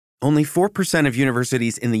Only 4% of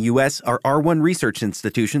universities in the U.S. are R1 research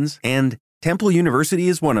institutions, and Temple University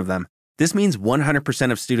is one of them. This means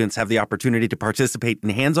 100% of students have the opportunity to participate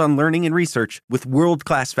in hands-on learning and research with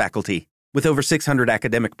world-class faculty. With over 600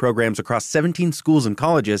 academic programs across 17 schools and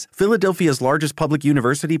colleges, Philadelphia's largest public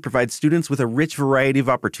university provides students with a rich variety of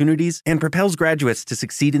opportunities and propels graduates to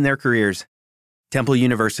succeed in their careers. Temple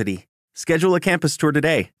University. Schedule a campus tour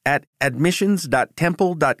today at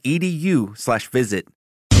admissions.temple.edu/visit.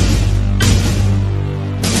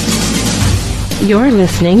 You're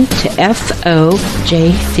listening to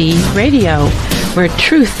Fojc Radio, where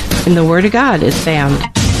truth in the Word of God is found. We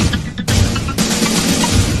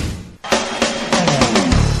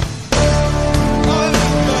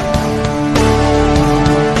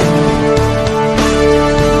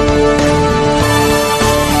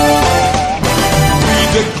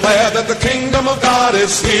declare that the kingdom of God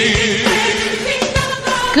is here.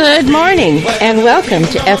 Good morning, and welcome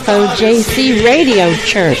to Fojc Radio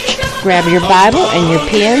Church. Grab your Bible and your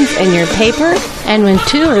pens and your paper, and when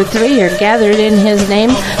 2 or 3 are gathered in His name,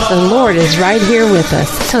 the Lord is right here with us.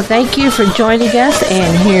 So thank you for joining us,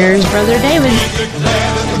 and here's Brother David. We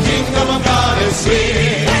declare that the kingdom of God is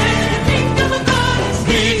here.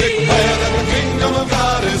 We declare that the kingdom of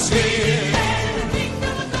God is here.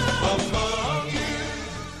 Among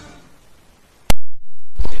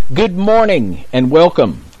you. Good morning and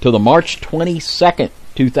welcome to the March 22nd,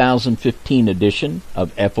 2015 edition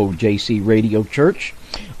of Fojc Radio Church.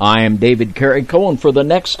 I am David Carrico, and for the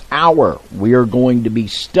next hour we are going to be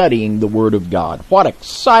studying the Word of God. What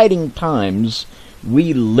exciting times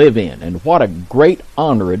we live in, and what a great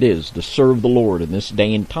honor it is to serve the Lord in this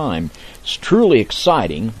day and time. It's truly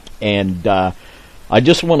exciting, and I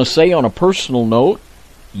just want to say on a personal note,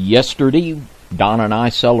 yesterday Donna and I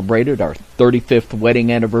celebrated our 35th wedding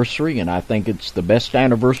anniversary, and I think it's the best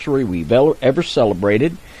anniversary we've ever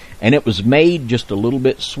celebrated, and it was made just a little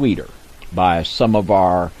bit sweeter by some of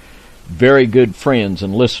our very good friends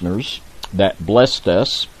and listeners that blessed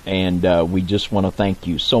us, and we just want to thank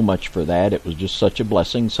you so much for that. It was just such a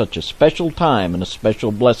blessing, such a special time and a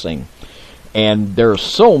special blessing, and there are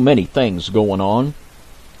so many things going on.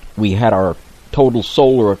 We had our total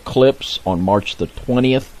solar eclipse on March the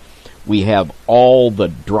 20th. We have all the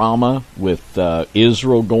drama with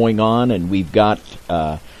Israel going on, and we've got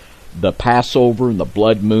the Passover and the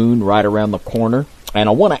blood moon right around the corner. And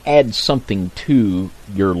I want to add something to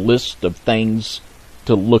your list of things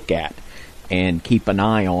to look at and keep an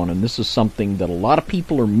eye on. And this is something that a lot of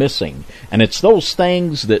people are missing. And it's those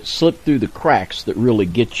things that slip through the cracks that really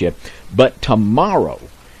get you. But tomorrow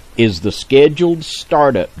is the scheduled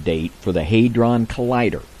startup date for the Hadron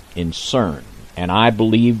Collider in CERN. And I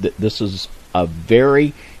believe that this is a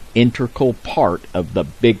very integral part of the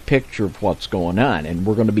big picture of what's going on. And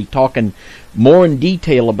we're going to be talking more in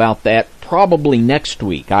detail about that probably next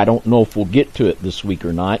week. I don't know if we'll get to it this week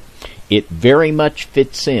or not. It very much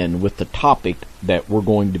fits in with the topic that we're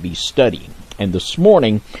going to be studying. And this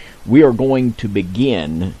morning, we are going to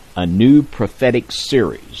begin a new prophetic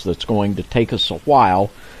series that's going to take us a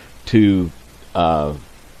while to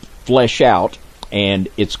flesh out. And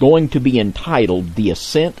it's going to be entitled The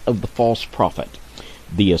Ascent of the False Prophet.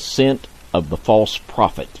 The Ascent of the False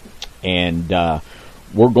Prophet. And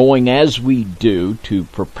we're going, as we do, to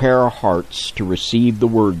prepare our hearts to receive the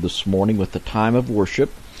Word this morning with the time of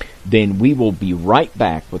worship. Then we will be right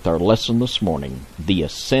back with our lesson this morning, The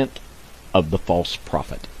Ascent of the False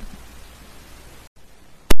Prophet.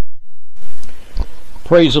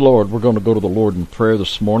 Praise the Lord. We're going to go to the Lord in prayer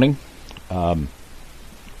this morning.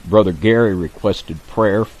 Brother Gary requested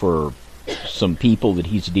prayer for some people that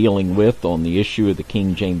he's dealing with on the issue of the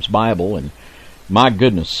King James Bible, and my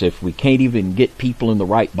goodness, if we can't even get people in the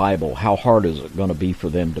right Bible, how hard is it going to be for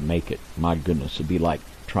them to make it? My goodness, it'd be like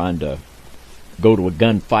trying to go to a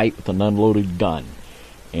gunfight with an unloaded gun,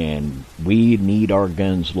 and we need our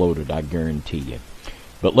guns loaded, I guarantee you.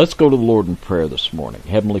 But let's go to the Lord in prayer this morning.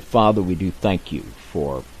 Heavenly Father, we do thank you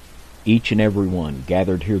for each and every one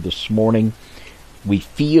gathered here this morning. We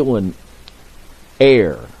feel an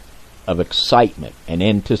air of excitement and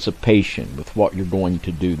anticipation with what you're going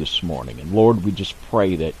to do this morning. And Lord, we just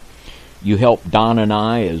pray that you help Don and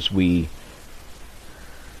I as we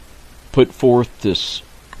put forth this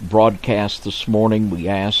broadcast this morning. We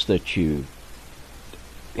ask that you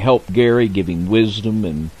help Gary, give him wisdom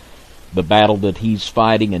in the battle that he's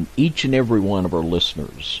fighting, and each and every one of our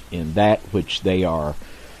listeners in that which they are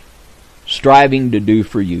striving to do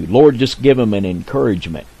for you. Lord, just give them an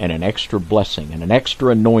encouragement and an extra blessing and an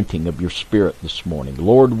extra anointing of your Spirit this morning.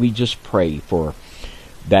 Lord, we just pray for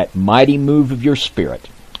that mighty move of your Spirit,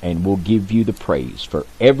 and we'll give you the praise for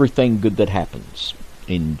everything good that happens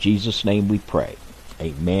In Jesus' name we pray.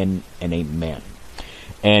 Amen and amen.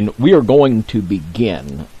 And we are going to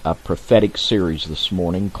begin a prophetic series this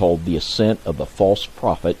morning called The Ascent of the False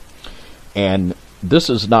Prophet. And this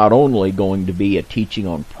is not only going to be a teaching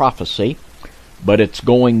on prophecy, but it's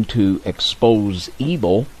going to expose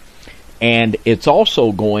evil, and it's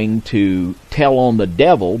also going to tell on the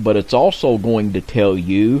devil, but it's also going to tell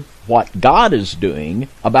you what God is doing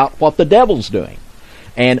about what the devil's doing.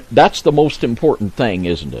 And that's the most important thing,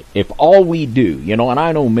 isn't it? If all we do, and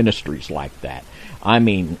I know ministries like that, I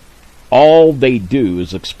mean, all they do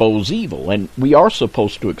is expose evil, and we are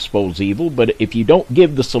supposed to expose evil, but if you don't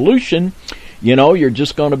give the solution, you're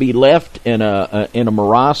just going to be left in a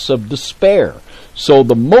morass of despair. So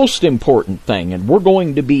the most important thing, and we're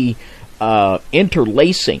going to be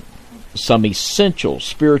interlacing some essential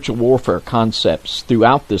spiritual warfare concepts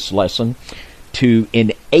throughout this lesson to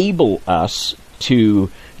enable us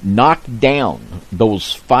to knock down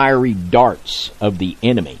those fiery darts of the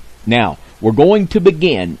enemy. Now, we're going to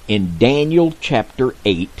begin in Daniel chapter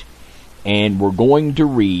 8, and we're going to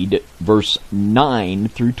read verse 9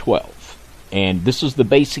 through 12. And this is the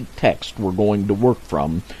basic text we're going to work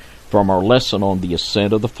from our lesson on the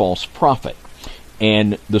ascent of the false prophet.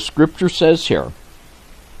 And the scripture says here,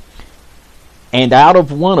 "And out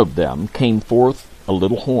of one of them came forth a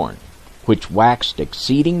little horn, which waxed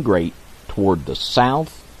exceeding great toward the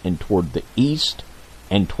south, and toward the east,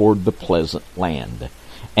 and toward the pleasant land.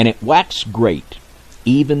 And it waxed great,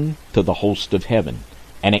 even to the host of heaven.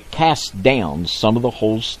 And it cast down some of the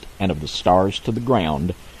host and of the stars to the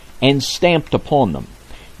ground, and stamped upon them.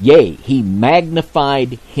 Yea, he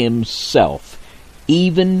magnified himself,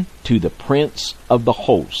 even to the prince of the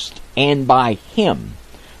host. And by him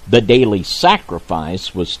the daily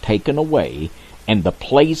sacrifice was taken away, and the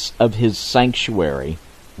place of his sanctuary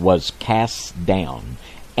was cast down,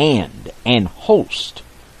 and an host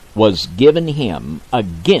was given him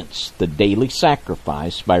against the daily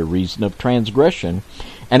sacrifice by reason of transgression,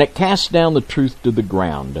 and it cast down the truth to the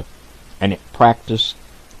ground, and it practiced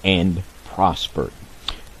and prospered."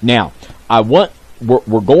 Now,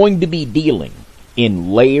 we're going to be dealing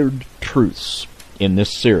in layered truths in this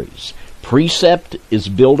series. Precept is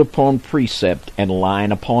built upon precept and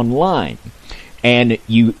line upon line. And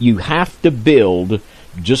you have to build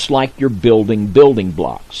just like you're building building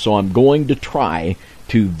blocks. So I'm going to try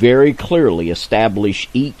to very clearly establish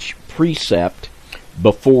each precept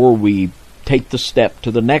before we take the step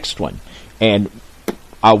to the next one. And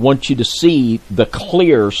I want you to see the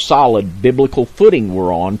clear, solid biblical footing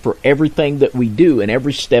we're on for everything that we do and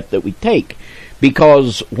every step that we take.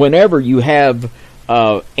 Because whenever you have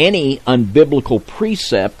any unbiblical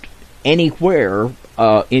precept anywhere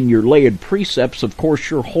in your layered precepts, of course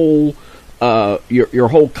your whole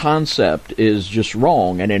concept is just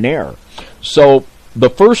wrong and in error. So the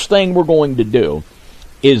first thing we're going to do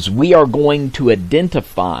is we are going to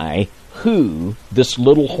identify who this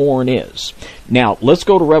little horn is. Now, let's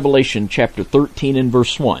go to Revelation chapter 13 and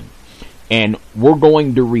verse 1. And we're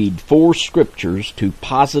going to read 4 scriptures to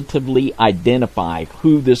positively identify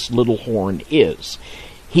who this little horn is.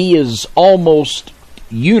 He is almost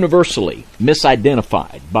universally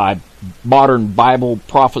misidentified by modern Bible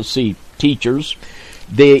prophecy teachers.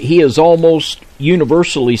 He is almost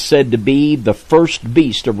universally said to be the first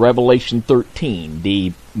beast of Revelation 13,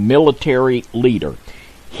 the military leader.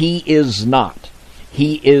 He is not.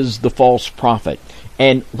 He is the false prophet.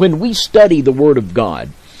 And when we study the Word of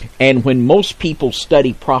God, and when most people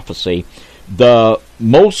study prophecy, the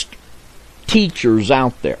most teachers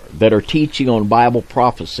out there that are teaching on Bible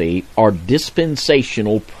prophecy are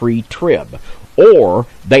dispensational pre-trib, or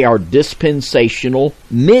they are dispensational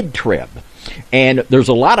mid-trib. And there's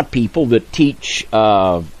a lot of people that teach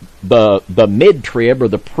the mid-trib or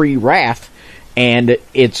the pre-wrath, and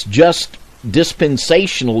it's just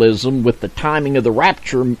dispensationalism with the timing of the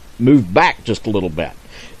rapture moved back just a little bit.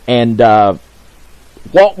 And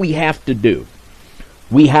what we have to do,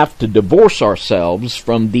 we have to divorce ourselves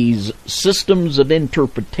from these systems of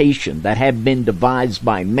interpretation that have been devised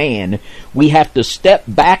by man. We have to step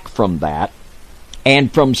back from that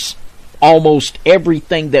and from almost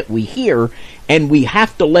everything that we hear, and we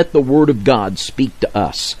have to let the Word of God speak to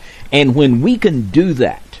us. And when we can do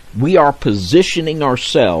that, we are positioning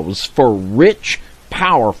ourselves for rich,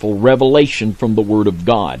 powerful revelation from the Word of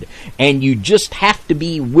God. And you just have to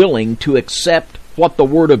be willing to accept what the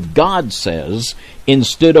Word of God says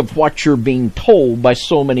instead of what you're being told by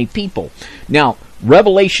so many people. Now,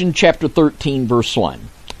 Revelation chapter 13, verse 1.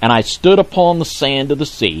 "And I stood upon the sand of the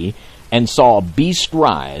sea, and saw a beast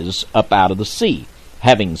rise up out of the sea,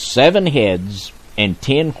 having 7 heads and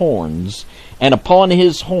 10 horns, and upon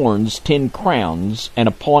his horns 10 crowns, and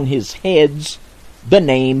upon his heads the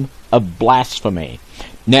name of blasphemy.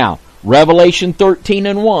 Now, Revelation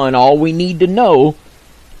 13:1, all we need to know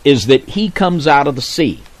is that he comes out of the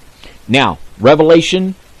sea. Now,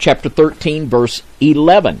 Revelation chapter 13, verse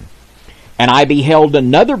 11. And I beheld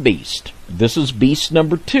another beast. This is beast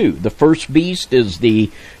number 2. The first beast is the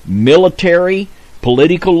military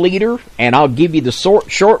political leader, and I'll give you the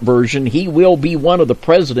short version. He will be one of the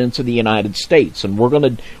presidents of the United States, and we're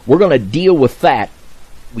gonna deal with that.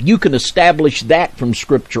 You can establish that from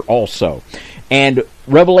Scripture also. And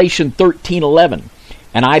Revelation 13:11.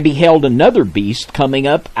 And I beheld another beast coming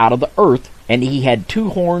up out of the earth, and he had 2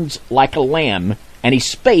 horns like a lamb, and he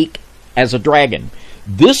spake as a dragon.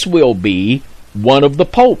 This will be one of the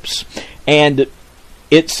popes. And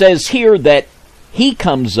it says here that he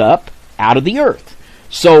comes up out of the earth.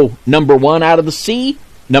 So, number 1, out of the sea.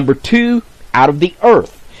 Number 2, out of the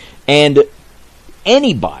earth. And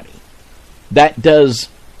anybody that does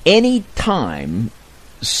any time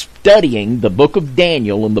studying the book of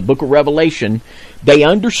Daniel and the book of Revelation, they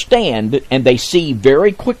understand and they see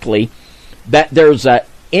very quickly that there's a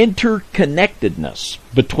interconnectedness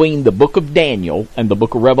between the book of Daniel and the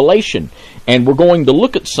book of Revelation. And we're going to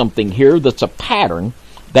look at something here that's a pattern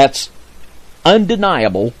that's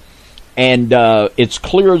undeniable, and it's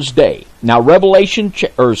clear as day. Now,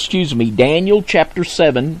 Daniel chapter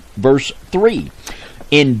 7, verse 3.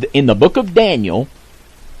 In the book of Daniel,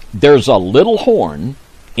 there's a little horn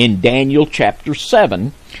in Daniel chapter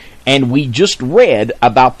 7, and we just read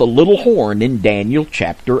about the little horn in Daniel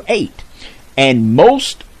chapter 8. And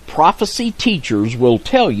most prophecy teachers will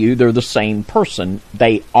tell you they're the same person.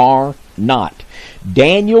 They are not.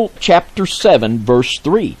 Daniel chapter 7, verse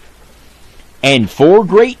 3. And 4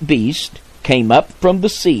 great beasts came up from the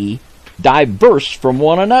sea, diverse from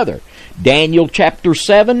one another. Daniel chapter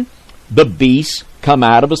 7, the beasts come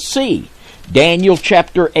out of a sea. Daniel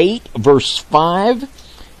chapter 8, verse 5.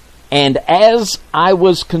 And as I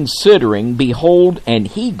was considering, behold, an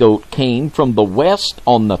he-goat came from the west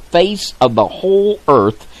on the face of the whole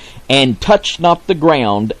earth, and touched not the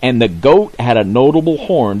ground, and the goat had a notable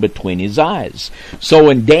horn between his eyes. So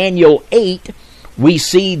in Daniel 8, we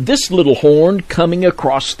see this little horn coming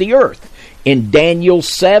across the earth. In Daniel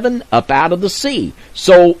 7, up out of the sea.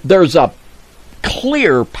 So there's a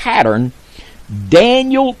clear pattern.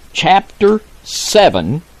 Daniel chapter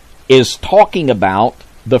 7 is talking about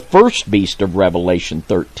the first beast of Revelation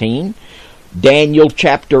 13. Daniel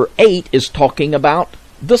chapter 8 is talking about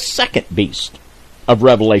the second beast of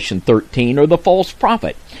Revelation 13, or the false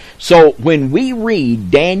prophet. So when we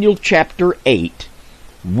read Daniel chapter 8,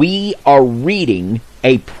 we are reading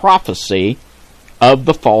a prophecy of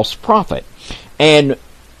the false prophet. And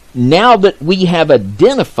now that we have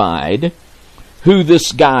identified who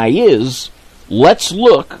this guy is, let's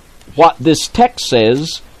look what this text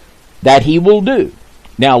says that he will do.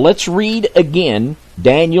 Now let's read again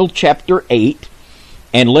Daniel chapter 8,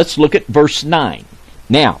 and let's look at verse 9.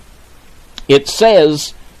 Now, it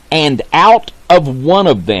says, and out of one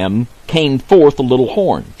of them came forth a little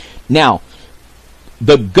horn. Now,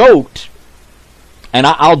 the goat, and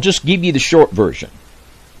I'll just give you the short version.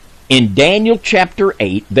 In Daniel chapter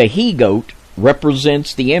 8, the he-goat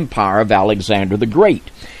represents the empire of Alexander the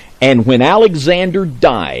Great. And when Alexander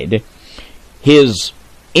died, his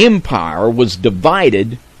empire was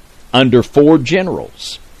divided under 4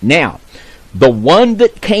 generals. Now, the one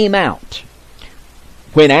that came out,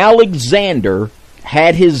 when Alexander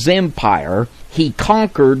had his empire, he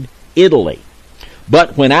conquered Italy.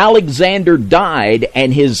 But when Alexander died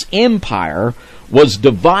and his empire was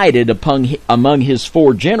divided among his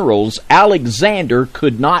 4 generals, Alexander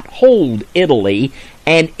could not hold Italy,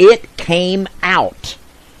 and it came out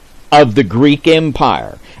of the Greek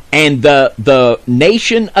Empire. And the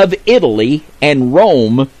nation of Italy and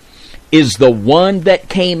Rome is the one that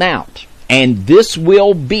came out. And this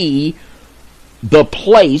will be the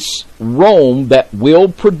place, Rome, that will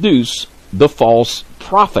produce the false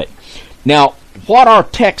prophet. Now, what our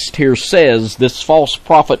text here says this false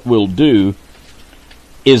prophet will do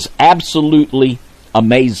is absolutely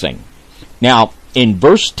amazing. Now, in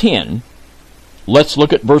verse 10, let's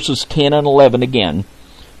look at verses 10 and 11 again.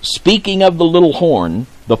 Speaking of the little horn,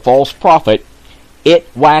 the false prophet, it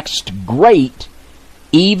waxed great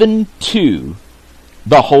even to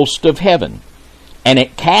the host of heaven, and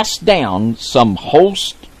it cast down some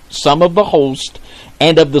of the host,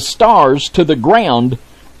 and of the stars to the ground,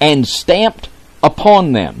 and stamped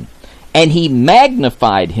upon them. And he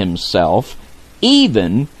magnified himself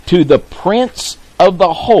even to the prince of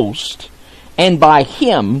the host, and by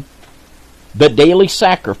him the daily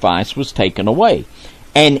sacrifice was taken away.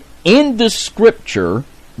 And in this scripture,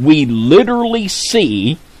 we literally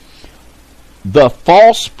see the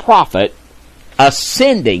false prophet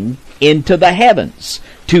ascending into the heavens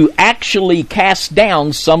to actually cast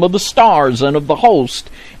down some of the stars and of the host.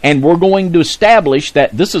 And we're going to establish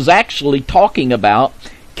that this is actually talking about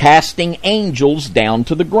casting angels down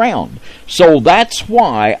to the ground. So that's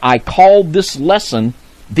why I called this lesson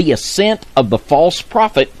the ascent of the false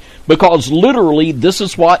prophet, because literally this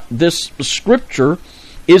is what this scripture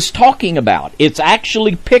is talking about. It's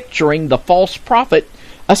actually picturing the false prophet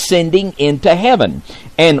ascending into heaven.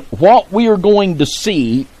 And what we are going to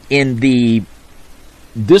see in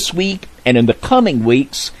this week and in the coming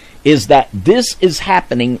weeks is that this is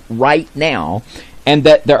happening right now, and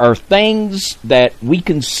that there are things that we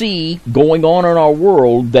can see going on in our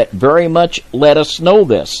world that very much let us know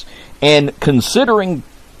this. And considering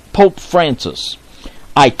Pope Francis,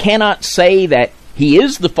 I cannot say that he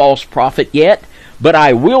is the false prophet yet, but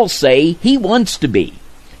I will say he wants to be.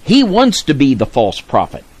 He wants to be the false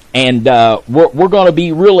prophet. And we're going to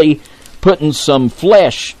be really putting some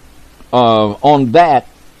flesh on that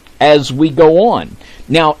as we go on.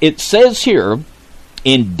 Now, it says here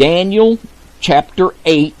in Daniel chapter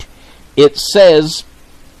 8, it says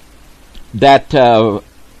that,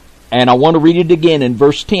 and I want to read it again in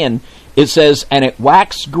verse 10, it says, "And it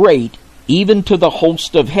waxed great even to the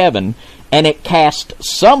host of heaven, and it cast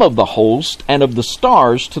some of the host and of the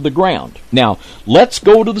stars to the ground." Now, let's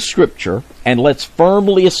go to the scripture and let's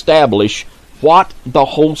firmly establish what the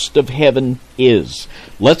host of heaven is.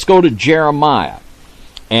 Let's go to Jeremiah.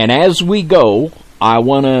 And as we go, I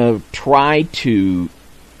want to try to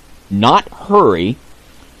not hurry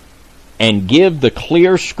and give the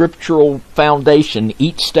clear scriptural foundation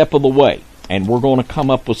each step of the way. And we're going to come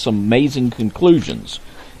up with some amazing conclusions.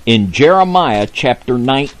 In Jeremiah chapter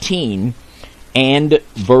 19 and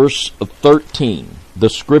verse 13, the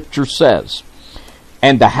scripture says,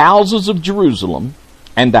 "And the houses of Jerusalem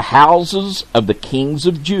and the houses of the kings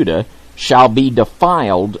of Judah shall be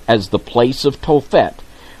defiled as the place of Tophet,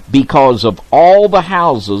 because of all the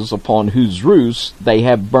houses upon whose roofs they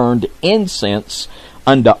have burned incense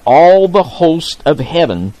unto all the host of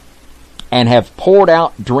heaven, and have poured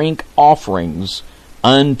out drink offerings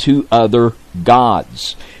unto other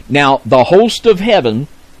gods." Now, the host of heaven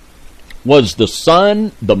was the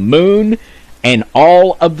sun, the moon, and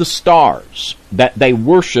all of the stars that they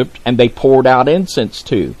worshipped and they poured out incense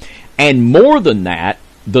to. And more than that,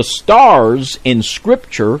 the stars in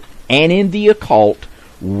Scripture and in the occult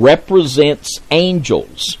represents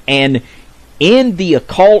angels. And in the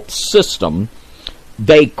occult system,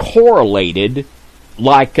 they correlated,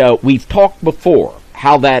 like we've talked before,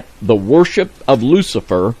 how that the worship of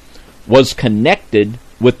Lucifer was connected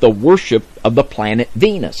with the worship of the planet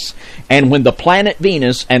Venus. And when the planet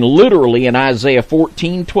Venus, and literally in Isaiah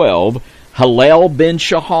 14:12, Hallel ben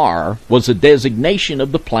Shahar was a designation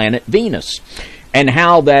of the planet Venus. And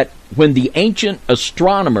how that when the ancient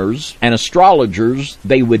astronomers and astrologers,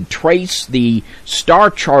 they would trace the star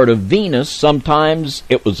chart of Venus, sometimes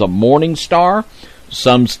it was a morning star,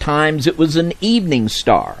 sometimes it was an evening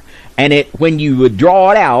star. And when you would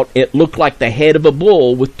draw it out, it looked like the head of a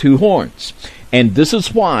bull with two horns. And this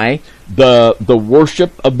is why the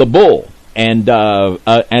worship of the bull and of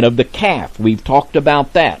the calf, we've talked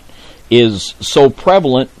about that, is so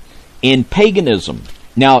prevalent in paganism.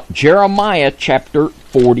 Now, Jeremiah chapter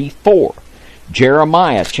 44.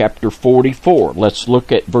 Jeremiah chapter 44. Let's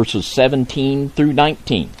look at verses 17 through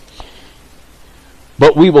 19.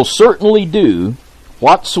 "But we will certainly do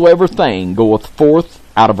whatsoever thing goeth forth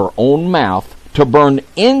out of our own mouth, to burn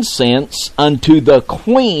incense unto the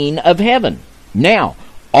Queen of heaven." Now,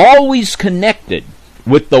 always connected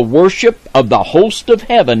with the worship of the host of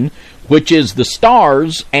heaven, which is the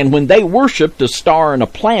stars, and when they worshipped a star and a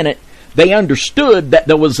planet, they understood that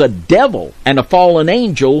there was a devil and a fallen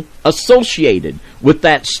angel associated with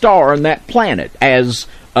that star and that planet, as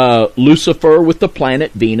Lucifer with the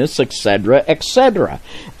planet Venus, etc., etc.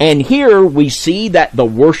 And here we see that the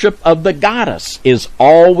worship of the goddess is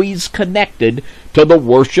always connected to the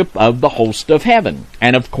worship of the host of heaven.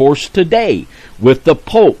 And of course today, with the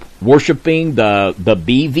Pope worshiping the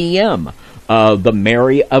BVM, the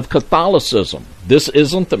Mary of Catholicism. This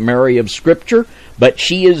isn't the Mary of Scripture, but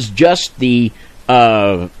she is just the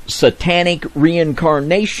satanic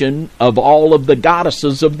reincarnation of all of the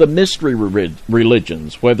goddesses of the mystery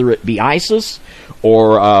religions, whether it be Isis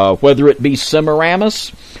or whether it be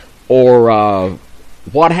Semiramis or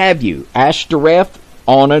what have you, Ashtoreth,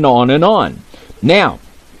 on and on and on. Now,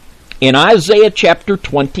 in Isaiah chapter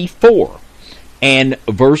 24, and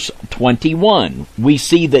verse 21. We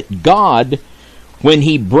see that God, when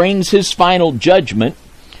he brings his final judgment,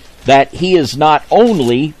 that he is not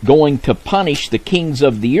only going to punish the kings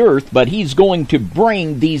of the earth, but he's going to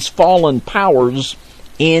bring these fallen powers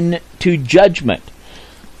into judgment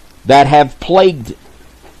that have plagued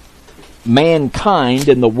mankind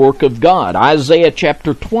in the work of God. Isaiah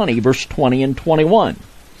chapter 20, verse 20 and 21.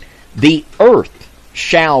 The earth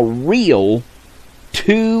shall reel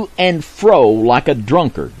to and fro like a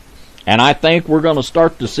drunkard. And I think we're going to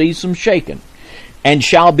start to see some shaking. And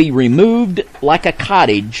shall be removed like a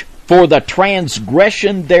cottage, for the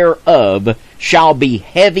transgression thereof shall be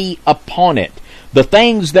heavy upon it. The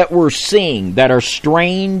things that we're seeing that are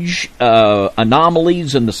strange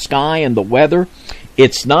anomalies in the sky and the weather,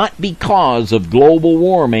 it's not because of global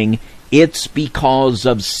warming, it's because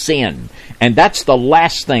of sin. And that's the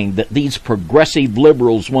last thing that these progressive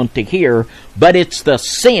liberals want to hear, but it's the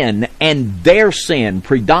sin and their sin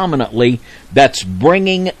predominantly that's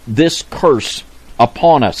bringing this curse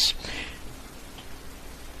upon us.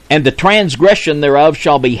 And the transgression thereof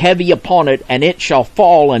shall be heavy upon it, and it shall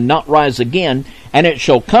fall and not rise again. And it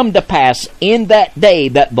shall come to pass in that day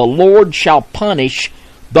that the Lord shall punish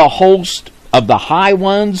the host of the high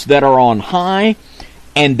ones that are on high,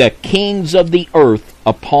 and the kings of the earth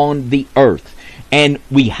upon the earth. And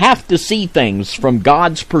we have to see things from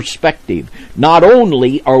God's perspective. Not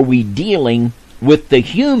only are we dealing with the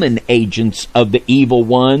human agents of the evil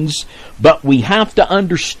ones, but we have to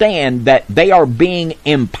understand that they are being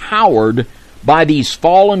empowered by these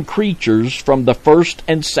fallen creatures from the first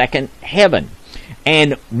and second heaven.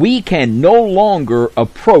 And we can no longer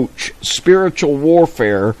approach spiritual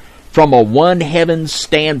warfare from a one heaven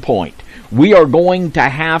standpoint. We are going to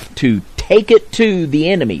have to take it to the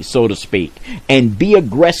enemy, so to speak, and be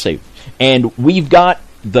aggressive. And we've got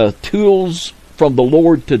the tools from the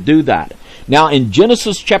Lord to do that. Now, in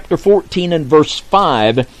Genesis chapter 14 and verse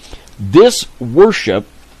 5, this worship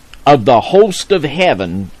of the host of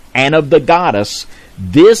heaven and of the goddess,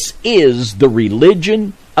 this is the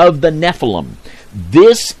religion of the Nephilim.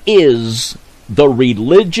 This is the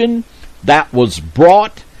religion that was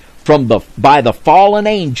brought by the fallen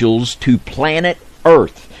angels to planet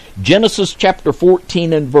Earth. Genesis chapter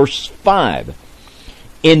 14 and verse 5.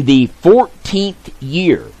 In the 14th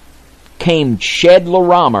year came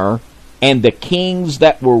Chedorlaomer and the kings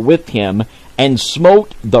that were with him, and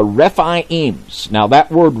smote the Rephaims. Now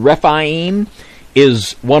that word Rephaim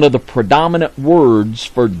is one of the predominant words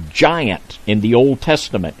for giant in the Old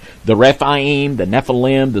Testament. The Rephaim, the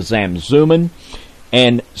Nephilim, the Zamzummim,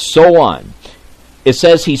 and so on. It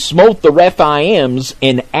says he smote the Rephaims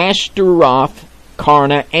in Ashtaroth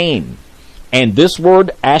Karnaim. And this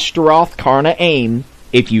word Ashtaroth Karnaim,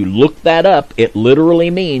 if you look that up, it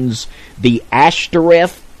literally means the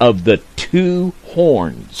Ashtoreth of the two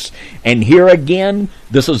horns. And here again,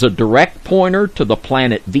 this is a direct pointer to the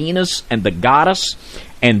planet Venus and the goddess.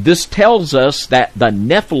 And this tells us that the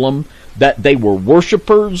Nephilim, that they were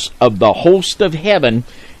worshipers of the host of heaven,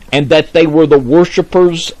 and that they were the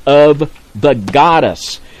worshipers of the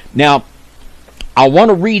goddess. Now, I want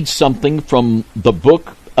to read something from the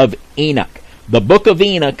book of Enoch. The book of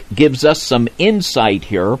Enoch gives us some insight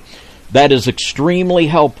here that is extremely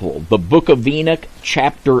helpful. The book of Enoch,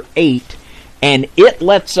 chapter 8, and it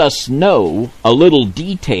lets us know a little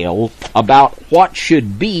detail about what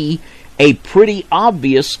should be a pretty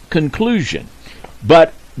obvious conclusion.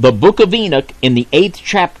 But the book of Enoch in the 8th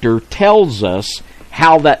chapter tells us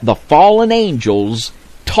how that the fallen angels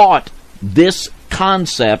taught this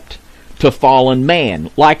concept to fallen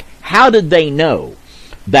man. Like, how did they know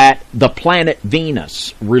that the planet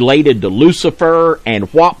Venus related to Lucifer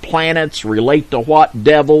and what planets relate to what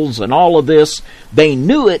devils and all of this? They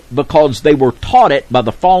knew it because they were taught it by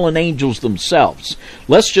the fallen angels themselves.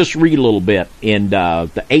 Let's just read a little bit in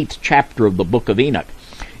the 8th chapter of the book of Enoch.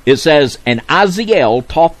 It says, And Azazel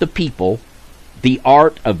taught the people the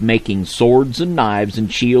art of making swords and knives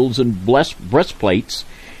and shields and breastplates,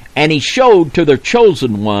 and he showed to their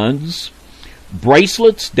chosen ones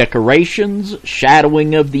bracelets, decorations,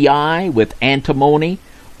 shadowing of the eye with antimony,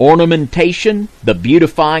 ornamentation, the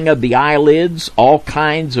beautifying of the eyelids, all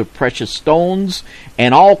kinds of precious stones,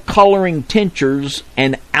 and all coloring tinctures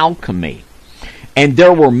and alchemy. And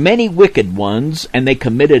there were many wicked ones, and they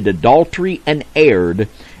committed adultery and erred,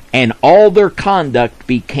 and all their conduct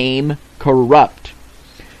became corrupt.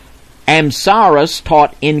 Amsaras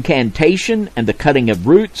taught incantation and the cutting of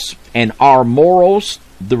roots, and Armoros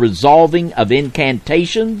the resolving of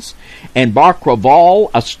incantations, and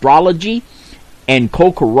Barkraval astrology, and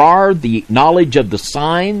Kokorar the knowledge of the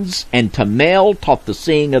signs, and Tamel taught the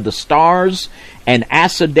seeing of the stars, and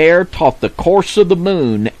Asadar taught the course of the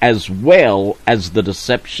moon, as well as the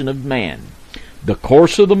deception of man. The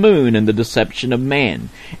course of the moon and the deception of man.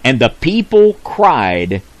 And the people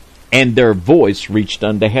cried, and their voice reached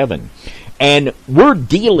unto heaven. And we're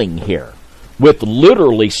dealing here with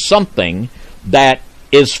literally something that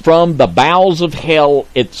is from the bowels of hell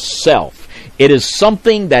itself. It is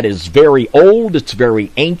something that is very old, it's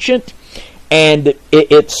very ancient, and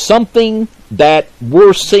it's something that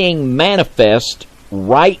we're seeing manifest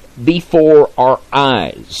right before our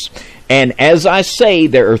eyes. And as I say,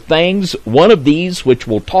 there are things, one of these which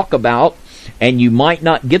we'll talk about, and you might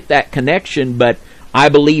not get that connection, but I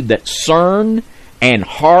believe that CERN and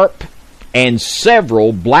HARP and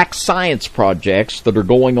several black science projects that are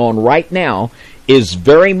going on right now is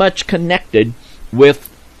very much connected with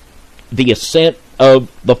the ascent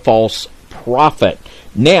of the false prophet.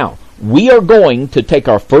 Now, we are going to take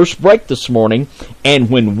our first break this morning, and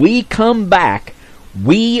when we come back,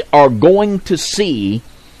 we are going to see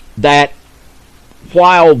that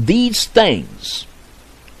while these things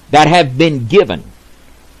that have been given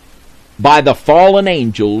by the fallen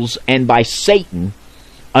angels and by Satan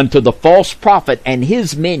unto the false prophet and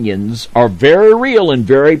his minions are very real and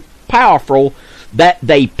very powerful, that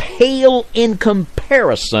they pale in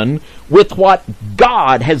comparison with what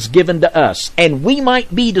God has given to us. And we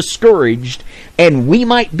might be discouraged and we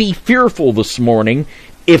might be fearful this morning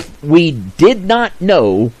if we did not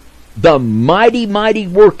know the mighty, mighty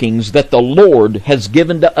workings that the Lord has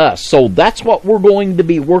given to us. So that's what we're going to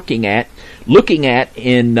be looking at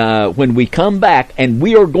in when we come back, and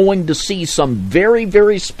we are going to see some very,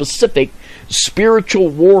 very specific spiritual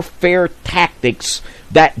warfare tactics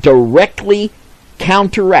that directly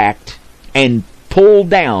counteract and pull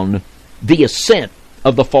down the ascent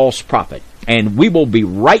of the false prophet. And we will be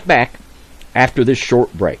right back after this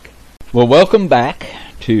short break. Well, welcome back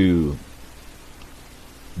to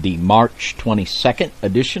the March 22nd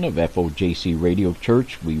edition of FOJC Radio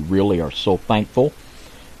Church. We really are so thankful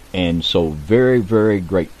and so very, very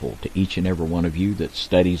grateful to each and every one of you that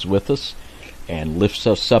studies with us and lifts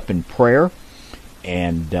us up in prayer.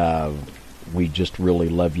 And we just really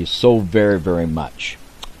love you so very, very much.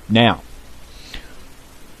 Now,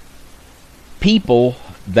 people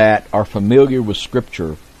that are familiar with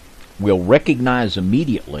Scripture will recognize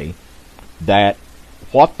immediately that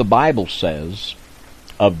what the Bible says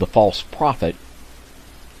of the false prophet,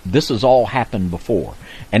 this has all happened before.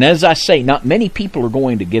 And as I say, not many people are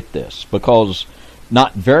going to get this, because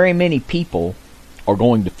not very many people are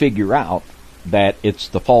going to figure out that it's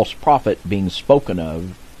the false prophet being spoken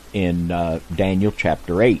of in Daniel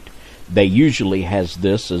chapter 8. They usually has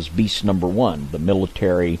this as beast number one, the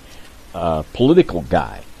military political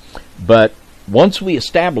guy. But once we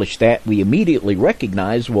establish that, we immediately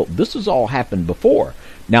recognize, well, this has all happened before.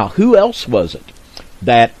 Now, who else was it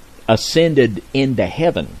that ascended into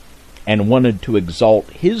heaven and wanted to exalt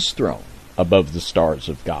his throne above the stars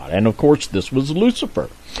of God? And of course, this was Lucifer.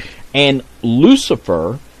 And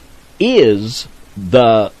Lucifer is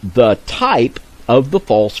the type of the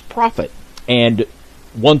false prophet. And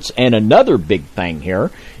another big thing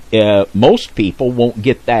here, most people won't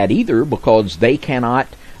get that either, because they cannot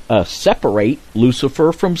separate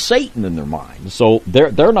Lucifer from Satan in their mind. So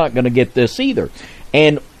they're not going to get this either.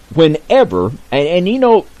 And whenever, and you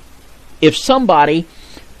know, if somebody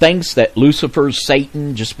thinks that Lucifer's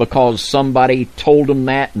Satan just because somebody told them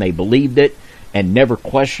that and they believed it and never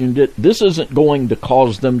questioned it, this isn't going to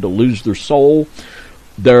cause them to lose their soul.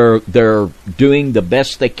 They're doing the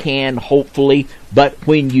best they can, hopefully. But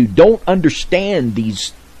when you don't understand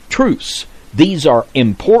these truths, these are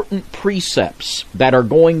important precepts that are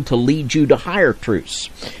going to lead you to higher truths.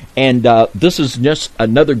 And this is just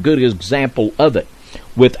another good example of it.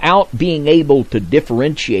 Without being able to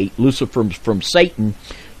differentiate Lucifer from Satan,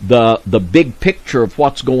 the big picture of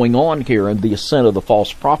what's going on here in the ascent of the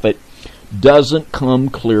false prophet doesn't come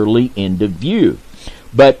clearly into view.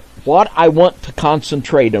 But what I want to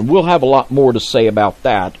concentrate, and we'll have a lot more to say about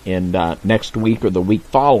that in next week or the week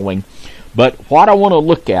following, but what I want to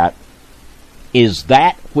look at is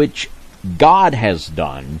that which God has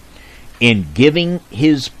done in giving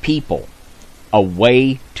his people a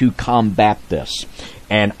way to combat this.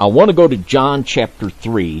 And I want to go to John chapter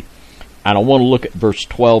 3, and I want to look at verse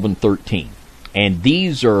 12 and 13. And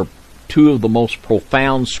these are two of the most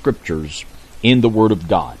profound scriptures in the Word of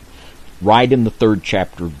God, right in the 3rd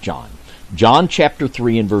chapter of John. John chapter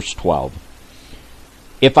 3 and verse 12.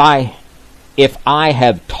 If I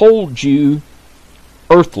have told you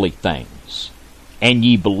earthly things, and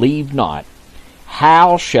ye believe not,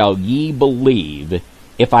 how shall ye believe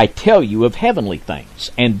if I tell you of heavenly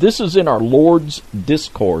things? And this is in our Lord's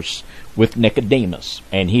discourse with Nicodemus.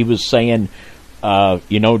 And he was saying,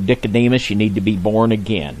 Nicodemus, you need to be born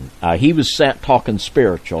again. He was talking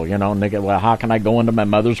spiritual, well, how can I go into my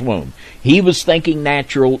mother's womb? He was thinking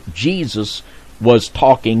natural. Jesus was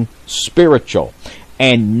talking spiritual.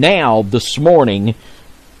 And now, this morning,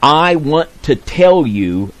 I want to tell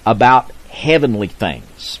you about heavenly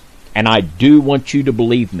things. And I do want you to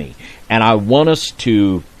believe me. And I want us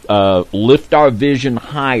to lift our vision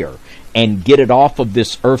higher and get it off of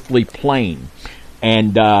this earthly plane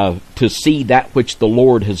and to see that which the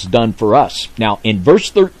Lord has done for us. Now, in verse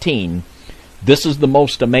 13, this is the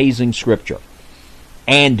most amazing scripture.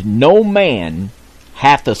 And no man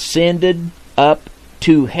hath ascended up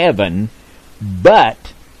to heaven,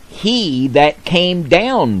 but he that came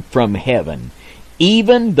down from heaven,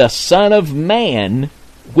 even the Son of Man,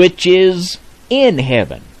 which is in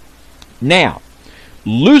heaven. Now,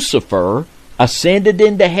 Lucifer ascended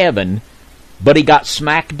into heaven, but he got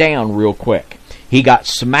smacked down real quick. He got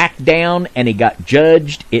smacked down and he got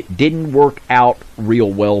judged. It didn't work out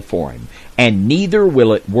real well for him. And neither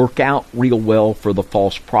will it work out real well for the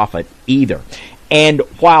false prophet either. And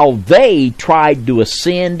while they tried to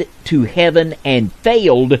ascend to heaven and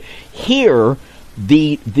failed, here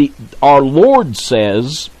our Lord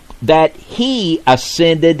says that he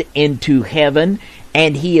ascended into heaven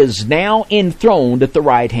and he is now enthroned at the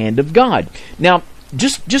right hand of God. Now,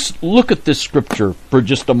 just look at this scripture for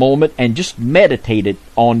just a moment and just meditate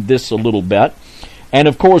on this a little bit. And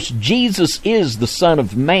of course, Jesus is the Son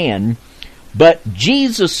of Man, but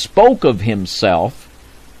Jesus spoke of himself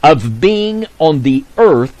of being on the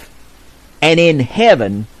earth and in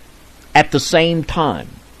heaven at the same time.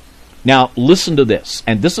 Now, listen to this.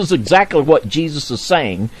 And this is exactly what Jesus is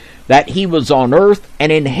saying, that he was on earth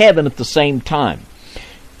and in heaven at the same time.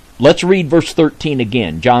 Let's read verse 13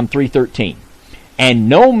 again, John 3:13. And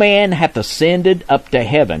no man hath ascended up to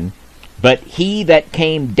heaven, but he that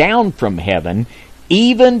came down from heaven,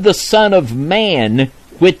 even the Son of Man,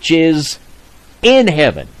 which is in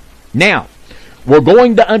heaven. Now, we're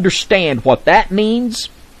going to understand what that means,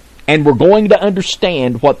 and we're going to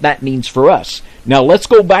understand what that means for us. Now, let's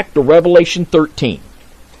go back to Revelation 13.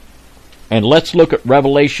 And let's look at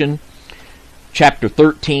Revelation chapter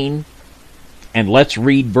 13, and let's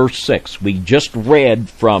read verse 6. We just read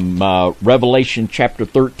from Revelation chapter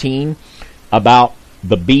 13 about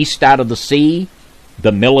the beast out of the sea,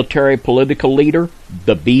 the military political leader,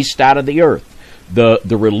 the beast out of the earth, the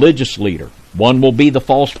religious leader. One will be the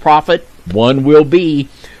false prophet. One will be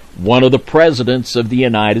one of the presidents of the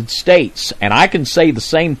United States. And I can say the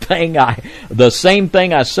same thing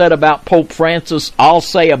I said about Pope Francis, I'll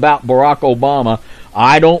say about Barack Obama.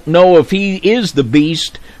 I don't know if he is the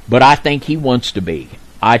beast, but I think he wants to be.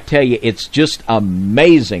 I tell you, it's just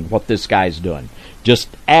amazing what this guy's doing. Just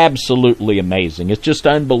absolutely amazing. It's just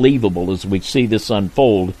unbelievable as we see this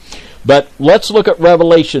unfold. But let's look at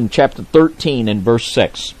Revelation chapter 13 and verse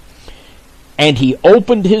 6. And he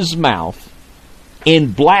opened his mouth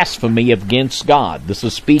in blasphemy against God. This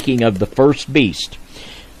is speaking of the first beast.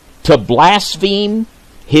 To blaspheme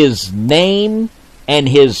his name and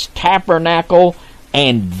his tabernacle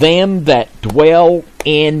and them that dwell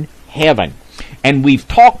in heaven. And we've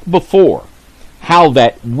talked before how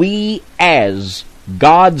that we as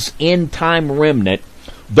God's end time remnant,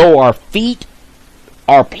 though our feet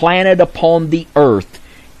are planted upon the earth,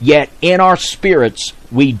 yet in our spirits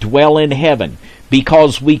we dwell in heaven,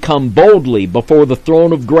 because we come boldly before the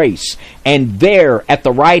throne of grace, and there at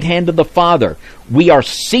the right hand of the Father we are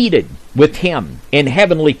seated with him in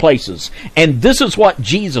heavenly places. And this is what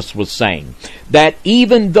Jesus was saying, that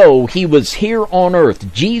even though he was here on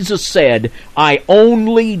earth, Jesus said, I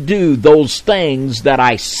only do those things that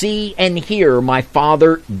I see and hear my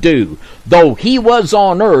Father do. Though he was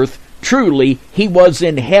on earth, truly he was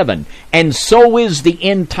in heaven. And so is the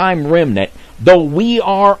end time remnant. Though we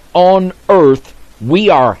are on earth, we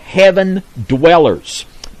are heaven dwellers.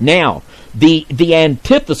 Now, the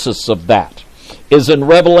antithesis of that is in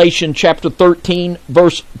Revelation chapter 13,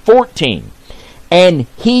 verse 14. And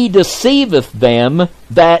he deceiveth them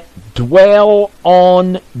that dwell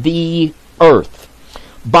on the earth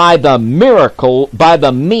by the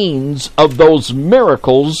means of those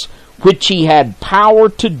miracles which he had power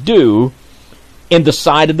to do in the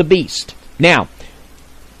sight of the beast. Now,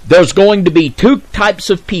 there's going to be two types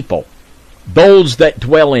of people: those that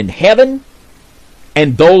dwell in heaven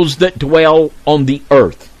and those that dwell on the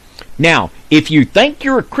earth. Now, if you think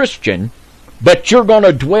you're a Christian, but you're going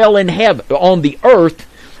to dwell in heaven on the earth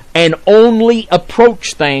and only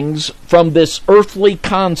approach things from this earthly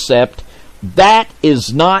concept, that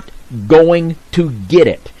is not going to get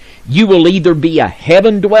it. You will either be a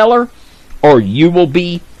heaven dweller or you will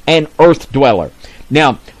be an earth dweller.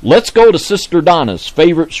 Now, let's go to Sister Donna's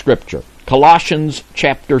favorite scripture, Colossians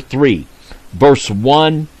chapter 3, verse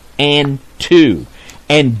 1 and 2.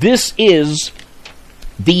 And this is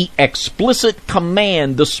the explicit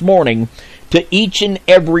command this morning to each and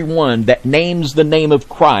every one that names the name of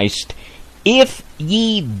Christ. If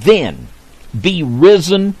ye then be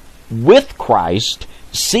risen with Christ,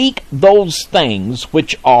 seek those things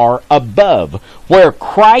which are above, where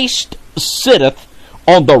Christ sitteth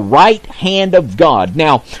on the right hand of God.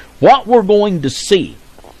 Now, what we're going to see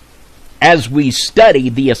as we study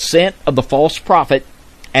the ascent of the false prophet,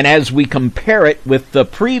 and as we compare it with the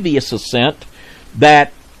previous ascent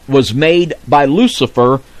that was made by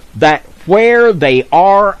Lucifer, that where they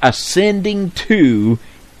are ascending to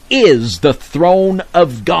is the throne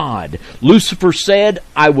of God. Lucifer said,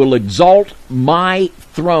 I will exalt my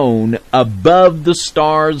throne above the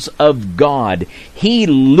stars of God. He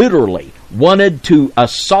literally wanted to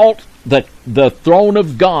assault the throne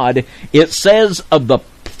of God. It says of the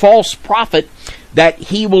false prophet that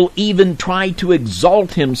he will even try to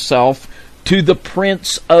exalt himself to the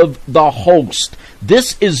prince of the host.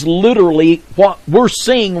 This is literally what we're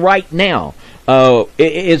seeing right now.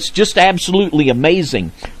 It's just absolutely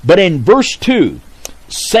amazing. But in verse 2,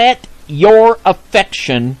 set your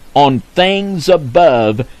affection on things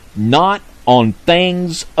above, not on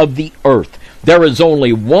things of the earth. There is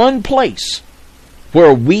only one place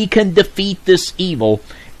where we can defeat this evil,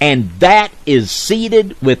 and that is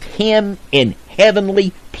seated with him in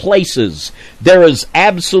heavenly places. There is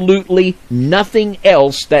absolutely nothing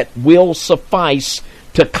else that will suffice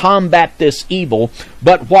to combat this evil.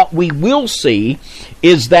 But what we will see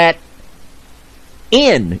is that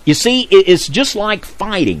you see, it's just like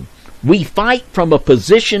fighting. We fight from a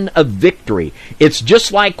position of victory. It's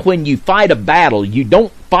just like when you fight a battle. You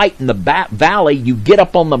don't fight in the valley, you get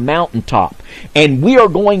up on the mountaintop. And we are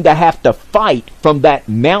going to have to fight from that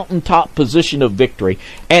mountaintop position of victory.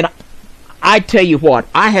 And I tell you what,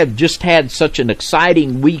 I have just had such an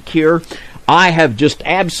exciting week here. I have just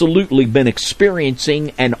absolutely been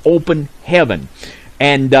experiencing an open heaven.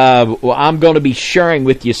 And I'm going to be sharing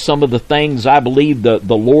with you some of the things I believe the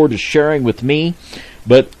Lord is sharing with me.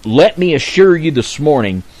 But let me assure you this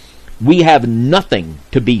morning, we have nothing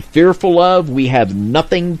to be fearful of. We have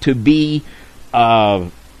nothing to be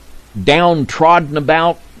downtrodden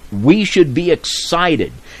about. We should be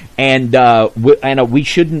excited. And we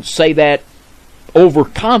shouldn't say that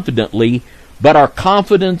overconfidently, but our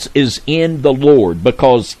confidence is in the Lord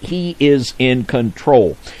because He is in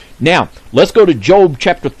control. Now, let's go to Job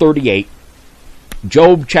chapter 38.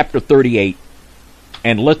 Job chapter 38.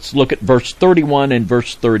 And let's look at verse 31 and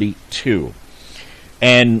verse 32.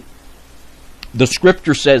 And the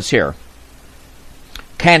scripture says here,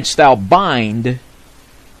 canst thou bind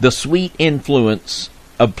the sweet influence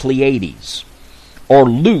of Pleiades, or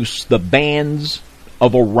loose the bands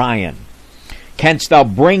of Orion? Canst thou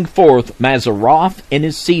bring forth Mazzaroth in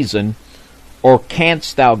his season, or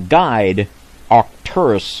canst thou guide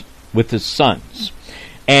Arcturus with his sons?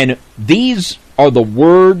 And these are the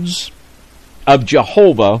words of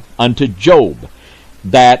Jehovah unto Job,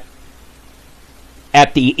 that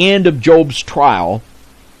at the end of Job's trial,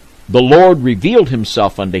 the Lord revealed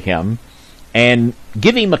himself unto him and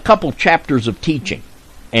give him a couple chapters of teaching.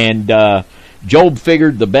 And Job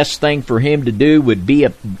figured the best thing for him to do would be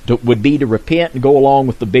to repent and go along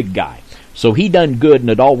with the big guy. So he done good, and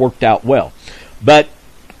it all worked out well. But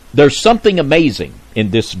there's something amazing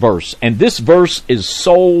in this verse, and this verse is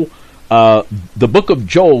so. The book of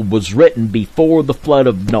Job was written before the flood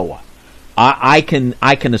of Noah. I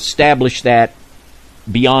can establish that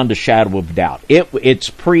beyond a shadow of doubt.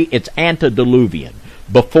 It's antediluvian,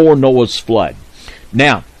 before Noah's flood.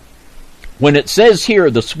 Now, when it says here,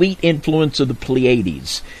 the sweet influence of the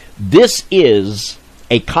Pleiades, this is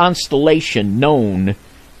a constellation known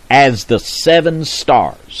as the seven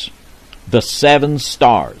stars. The seven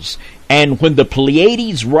stars. And when the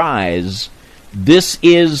Pleiades rise, this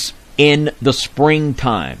is in the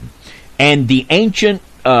springtime. And the ancient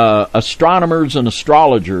astronomers and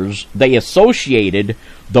astrologers, they associated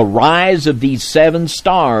the rise of these seven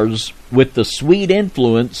stars with the sweet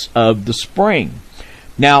influence of the spring.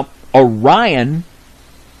 Now, Orion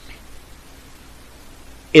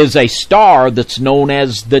is a star that's known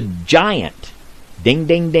as the giant. Ding,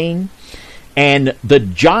 ding, ding. And the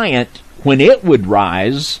giant, when it would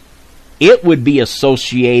rise, it would be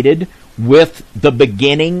associated with the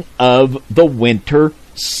beginning of the winter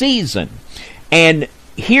season. And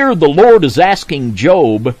here the Lord is asking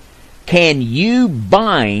Job, can you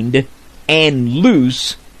bind and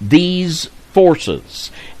loose these forces.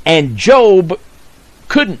 And Job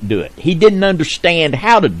couldn't do it. He didn't understand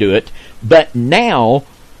how to do it, but now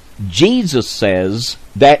Jesus says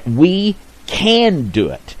that we can do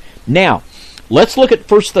it. Now, let's look at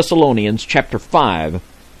 1 Thessalonians chapter 5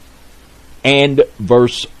 and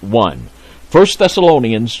verse 1. 1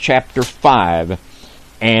 Thessalonians chapter 5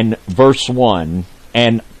 and verse 1.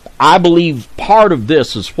 And I believe part of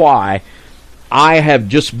this is why I have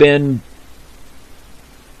just been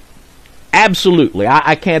absolutely,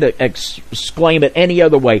 I can't exclaim it any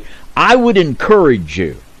other way. I would encourage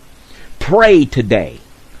you, pray today.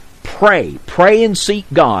 Pray and seek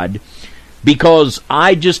God, because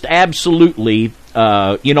I just absolutely,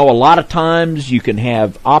 a lot of times you can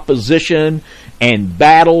have opposition and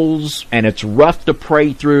battles, and it's rough to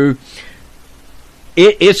pray through.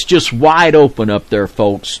 It's just wide open up there,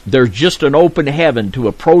 folks. There's just an open heaven to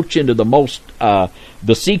approach into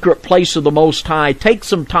the secret place of the Most High. Take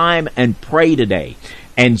some time and pray today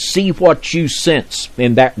and see what you sense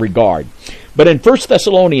in that regard. But in 1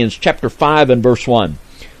 Thessalonians chapter 5 and verse 1,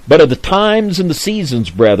 but of the times and the seasons,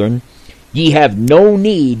 brethren, ye have no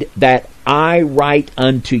need that I write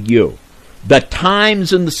unto you. The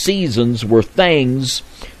times and the seasons were things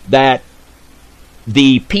that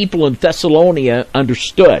the people in Thessalonica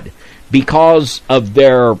understood because of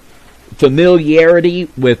their familiarity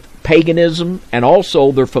with paganism and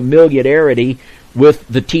also their familiarity with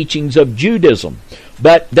the teachings of Judaism.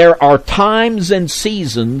 But there are times and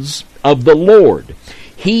seasons of the Lord.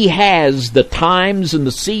 He has the times and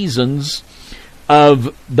the seasons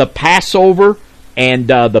of the Passover and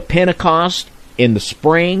the Pentecost in the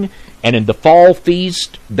spring, and in the fall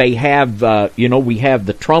feast they have, we have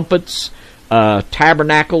the trumpets,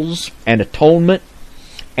 tabernacles, and atonement.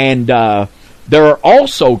 And there are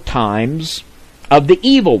also times of the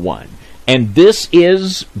evil one, and this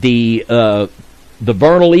is the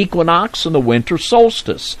vernal equinox and the winter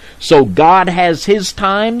solstice. So God has His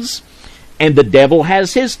times, and the devil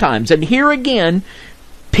has his times. And here again,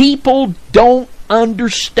 people don't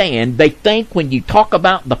understand. They think when you talk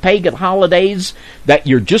about the pagan holidays that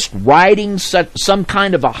you're just riding some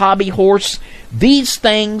kind of a hobby horse. These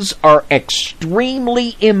things are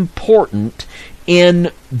extremely important in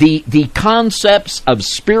the concepts of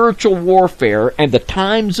spiritual warfare and the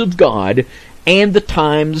times of God and the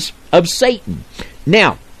times of Satan.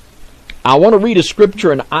 Now, I want to read a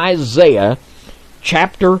scripture in Isaiah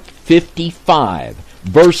chapter 55,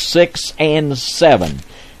 verse 6 and 7.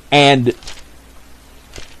 And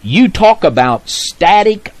you talk about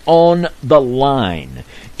static on the line.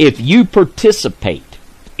 If you participate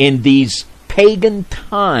in these pagan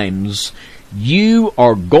times, you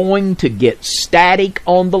are going to get static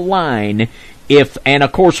on the line. And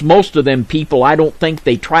of course, most of them people, I don't think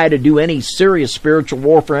they try to do any serious spiritual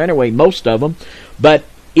warfare anyway, most of them. But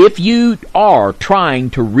if you are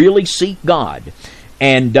trying to really seek God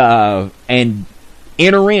and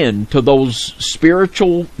enter into those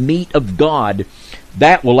spiritual meat of God,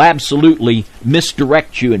 that will absolutely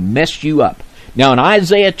misdirect you and mess you up. Now in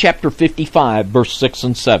Isaiah chapter 55, verse 6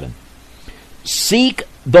 and 7, seek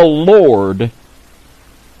the Lord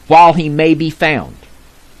while He may be found.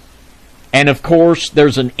 And of course,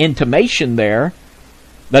 there's an intimation there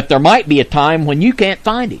that there might be a time when you can't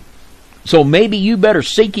find Him. So maybe you better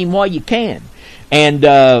seek Him while you can. And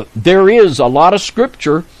there is a lot of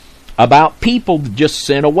scripture about people that just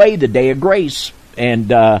sent away the day of grace, and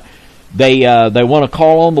they want to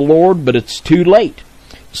call on the Lord, but it's too late.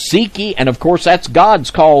 Seek ye, and of course that's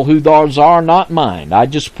God's call, who those are, not mine. I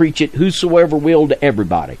just preach it whosoever will to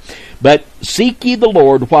everybody. But seek ye the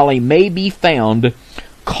Lord while He may be found.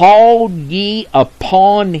 Call ye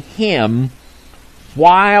upon Him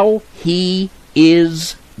while He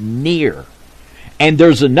is near. And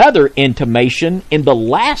there's another intimation in the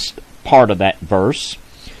last part of that verse,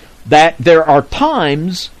 that there are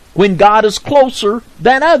times when God is closer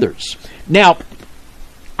than others. Now,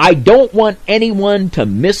 I don't want anyone to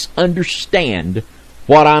misunderstand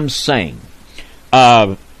what I'm saying.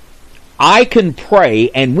 I can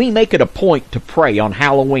pray, and we make it a point to pray on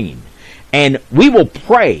Halloween. And we will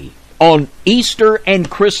pray on Easter and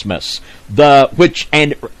Christmas,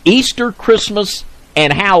 and Easter, Christmas,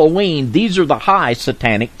 and Halloween, these are the high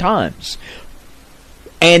satanic times.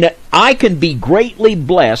 And I can be greatly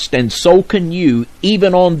blessed, and so can you,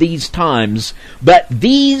 even on these times. But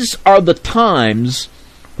these are the times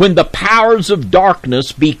when the powers of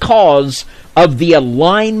darkness, because of the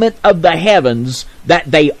alignment of the heavens, that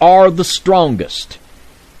they are the strongest.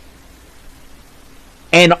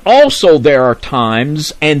 And also there are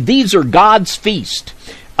times, and these are God's feast.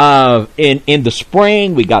 in the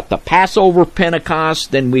spring, we got the Passover,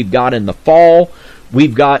 Pentecost. Then we've got in the fall,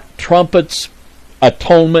 we've got trumpets,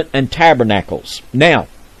 atonement, and tabernacles. Now,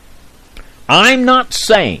 I'm not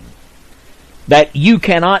saying that you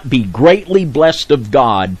cannot be greatly blessed of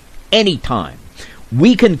God anytime.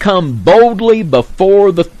 We can come boldly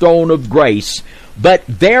before the throne of grace, but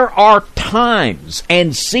there are times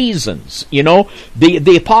and seasons. You know,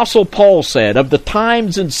 the Apostle Paul said, of the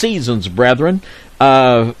times and seasons, brethren,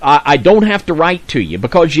 I don't have to write to you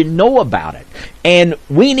because you know about it. And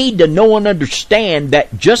we need to know and understand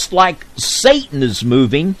that just like Satan is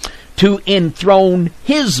moving to enthrone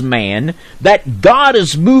his man, that God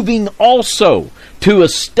is moving also to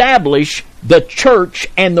establish the church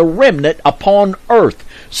and the remnant upon earth.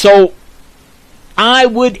 So I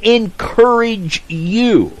would encourage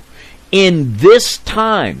you in this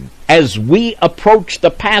time as we approach the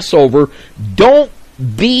Passover, don't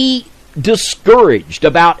be discouraged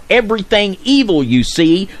about everything evil you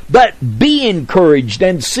see, but be encouraged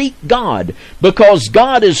and seek God, because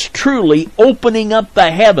God is truly opening up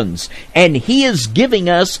the heavens and He is giving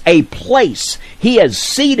us a place. He has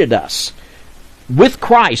seated us with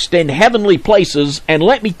Christ in heavenly places, and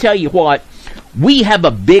let me tell you what, we have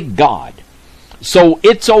a big God. So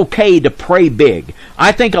it's okay to pray big.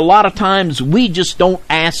 I think a lot of times we just don't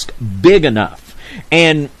ask big enough.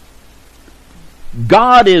 And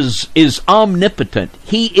God is omnipotent.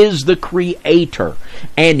 He is the creator.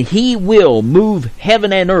 And He will move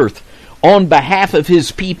heaven and earth on behalf of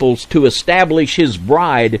His peoples to establish His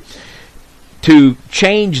bride, to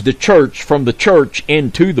change the church from the church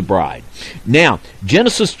into the bride. Now,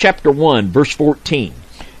 Genesis chapter 1, verse 14.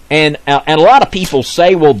 And a lot of people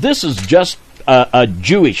say, well, this is just a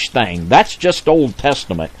Jewish thing. That's just Old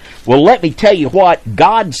Testament. Well, let me tell you what,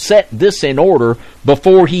 God set this in order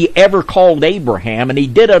before He ever called Abraham, and He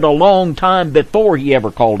did it a long time before He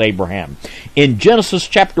ever called Abraham. In Genesis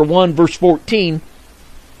chapter 1, verse 14,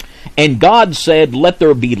 and God said, let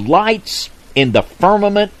there be lights in the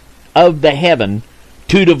firmament of the heaven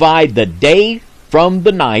to divide the day from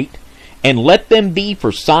the night, and let them be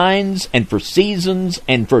for signs and for seasons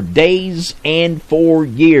and for days and for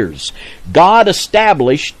years. God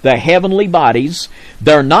established the heavenly bodies.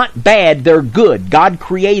 They're not bad, they're good. God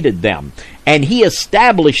created them. And He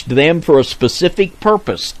established them for a specific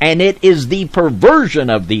purpose. And it is the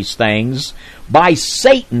perversion of these things by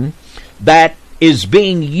Satan that is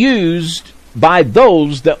being used by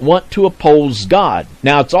those that want to oppose God.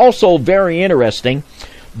 Now, it's also very interesting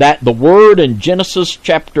that the word in Genesis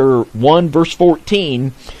chapter 1 verse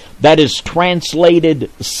 14 that is translated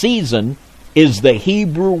season is the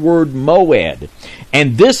Hebrew word moed.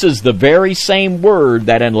 And this is the very same word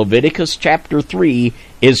that in Leviticus chapter 3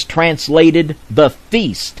 is translated the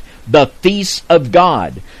feast of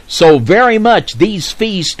God. So very much these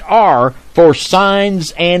feasts are for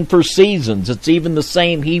signs and for seasons. It's even the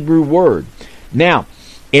same Hebrew word. Now,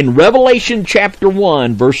 in Revelation chapter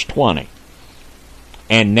 1 verse 20,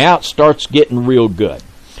 and now it starts getting real good.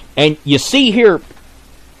 And you see here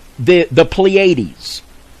the Pleiades.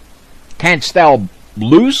 Canst thou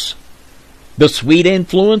loose the sweet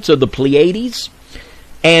influence of the Pleiades?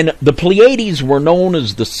 And the Pleiades were known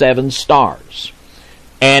as the seven stars.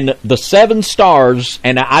 And the seven stars,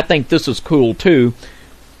 and I think this is cool too,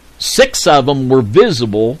 6 of them were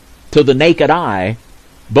visible to the naked eye,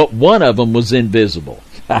 but 1 of them was invisible.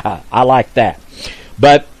 I like that.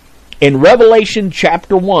 But in Revelation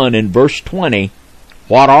chapter 1 and verse 20,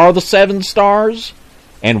 what are the 7 stars?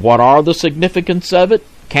 And what are the significance of it?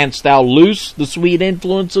 Canst thou loose the sweet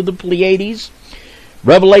influence of the Pleiades?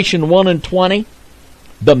 Revelation 1 and 20,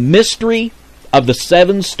 the mystery of the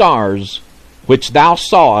 7 stars which thou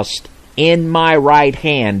sawest in my right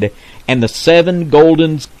hand, and the 7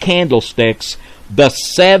 golden candlesticks. The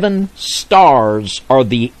 7 stars are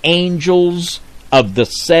the angels of the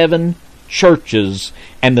 7 churches,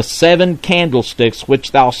 and the 7 candlesticks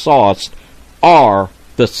which thou sawest are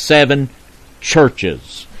the 7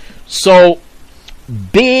 churches. So,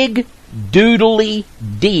 big doodly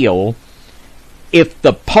deal if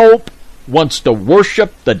the Pope wants to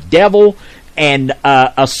worship the devil and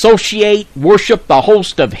worship the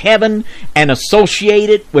host of heaven and associate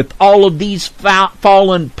it with all of these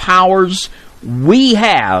fallen powers. We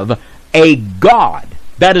have a God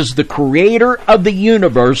that is the creator of the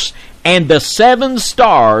universe, and the 7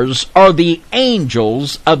 stars are the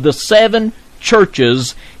angels of the 7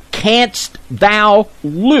 churches. Canst thou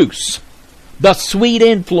loose the sweet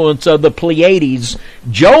influence of the Pleiades?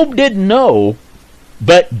 Job didn't know,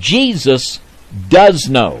 but Jesus does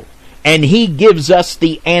know, and He gives us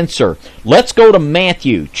the answer. Let's go to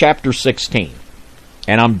Matthew chapter 16.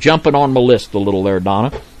 And I'm jumping on my list a little there,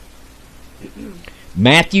 Donna.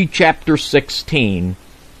 Matthew chapter 16,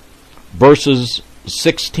 verses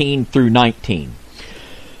 16 through 19.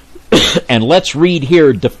 And let's read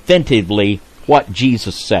here definitively what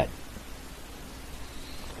Jesus said.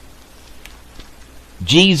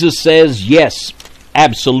 Jesus says, yes,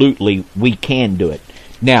 absolutely, we can do it.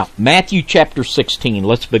 Now, Matthew chapter 16,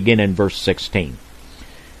 let's begin in verse 16.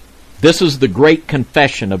 This is the great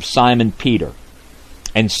confession of Simon Peter.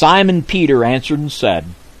 And Simon Peter answered and said,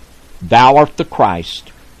 Thou art the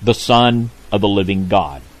Christ, the Son of the living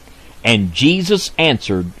God. And Jesus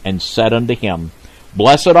answered and said unto him,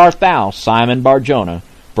 Blessed art thou, Simon Bar-Jonah,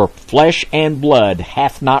 for flesh and blood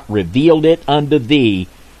hath not revealed it unto thee,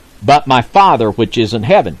 but my Father which is in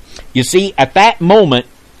heaven. You see, at that moment,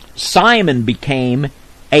 Simon became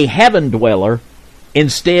a heaven dweller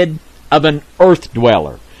instead of an earth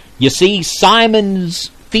dweller. You see, Simon's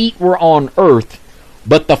feet were on earth,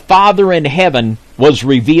 but the Father in heaven was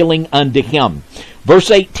revealing unto him. Verse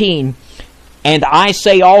 18, And I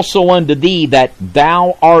say also unto thee that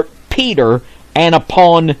thou art Peter, and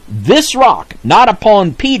upon this rock, not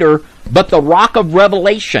upon Peter, but the rock of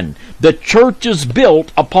revelation, the church is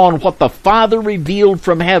built upon what the Father revealed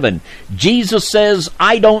from heaven. Jesus says,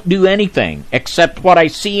 I don't do anything except what I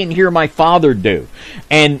see and hear my Father do.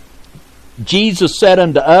 And Jesus said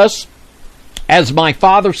unto us, As my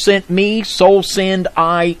Father sent me, so send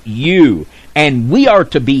I you. And we are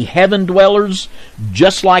to be heaven dwellers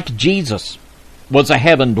just like Jesus was a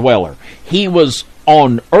heaven dweller. He was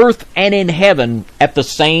on earth and in heaven at the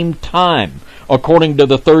same time, according to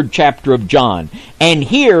the 3rd chapter of John. And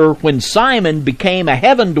here, when Simon became a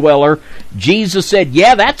heaven dweller, Jesus said,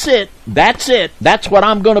 yeah, that's it. That's what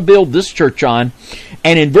I'm going to build this church on.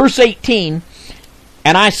 And in verse 18,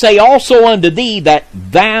 And I say also unto thee that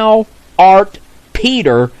thou art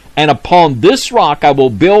Peter, and upon this rock I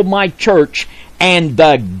will build my church, and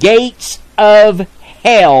the gates of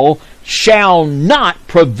hell shall not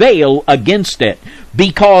prevail against it.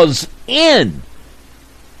 Because in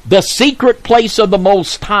the secret place of the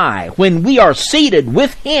Most High, when we are seated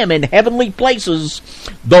with Him in heavenly places,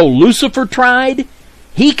 though Lucifer tried,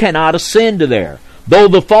 he cannot ascend there. Though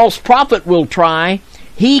the false prophet will try,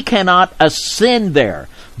 he cannot ascend there.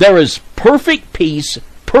 There is perfect peace,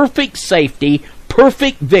 perfect safety,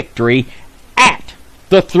 perfect victory at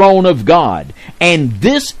the throne of God. And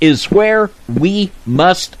this is where we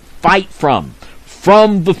must fight from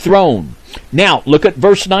the throne. Now, look at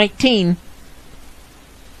verse 19.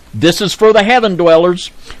 This is for the heaven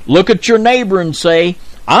dwellers. Look at your neighbor and say,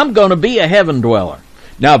 I'm going to be a heaven dweller.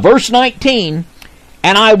 Now, verse 19,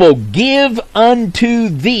 And I will give unto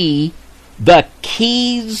thee the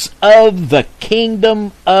keys of the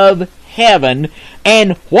kingdom of heaven,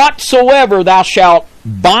 and whatsoever thou shalt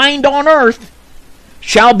bind on earth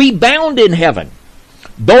shall be bound in heaven.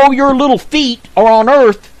 Though your little feet are on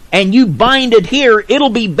earth and you bind it here, it'll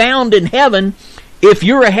be bound in heaven if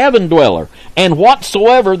you're a heaven dweller. And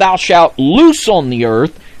whatsoever thou shalt loose on the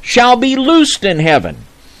earth shall be loosed in heaven.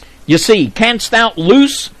 You see, canst thou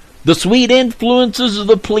loose the sweet influences of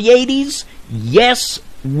the Pleiades? Yes,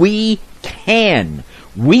 we can.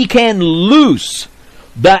 We can loose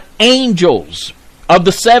the angels of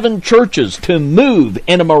the 7 churches to move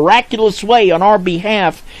in a miraculous way on our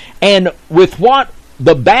behalf. And with what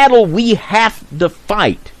the battle we have to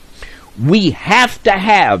fight, we have to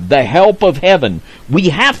have the help of heaven. We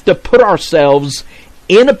have to put ourselves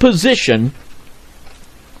in a position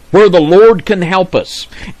where the Lord can help us.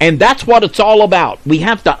 And that's what it's all about. We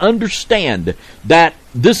have to understand that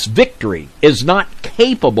this victory is not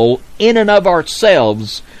capable in and of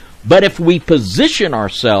ourselves, but if we position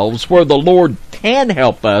ourselves where the Lord can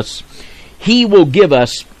help us, He will give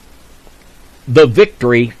us the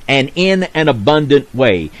victory, and in an abundant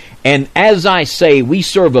way. And as I say, we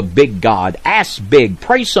serve a big God. Ask big.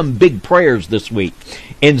 Pray some big prayers this week.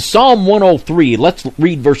 In Psalm 103, let's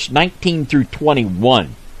read verse 19 through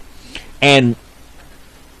 21. And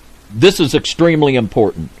this is extremely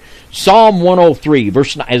important. Psalm 103,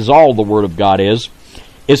 verse 9, as all the Word of God is.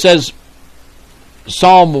 It says,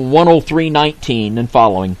 Psalm 103:19 and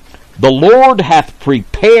following, The Lord hath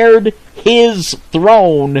prepared His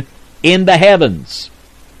throne in the heavens,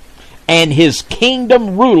 and His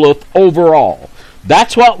kingdom ruleth over all.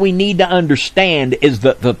 That's what we need to understand, is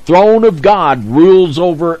that the throne of God rules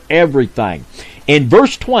over everything. In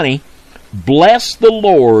verse 20, Bless the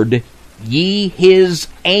Lord, ye His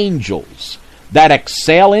angels, that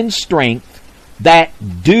excel in strength, that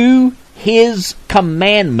do His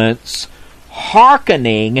commandments,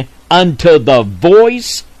 hearkening unto the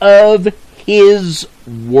voice of His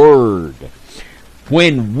word.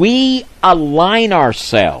 When we align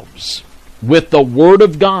ourselves with the Word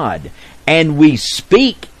of God and we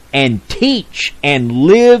speak and teach and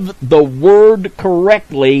live the Word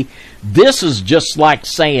correctly, this is just like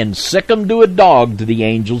saying, sick 'em to a dog to the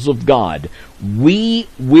angels of God. We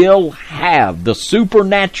will have the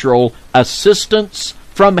supernatural assistance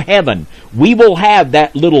from heaven. We will have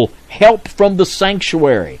that little help from the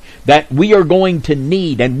sanctuary that we are going to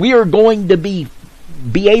need, and we are going to be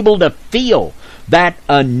able to feel that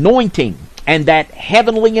anointing and that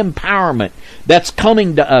heavenly empowerment that's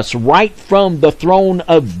coming to us right from the throne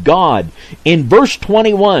of God. In verse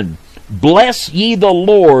 21, bless ye the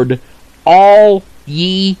Lord, all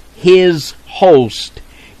ye his host,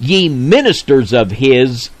 ye ministers of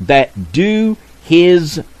his that do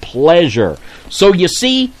his pleasure. So you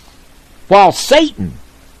see, while Satan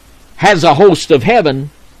has a host of heaven,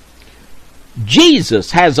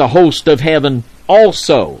 Jesus has a host of heaven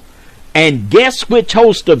also. And guess which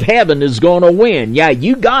host of heaven is going to win? Yeah,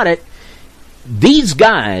 you got it. These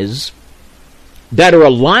guys that are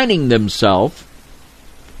aligning themselves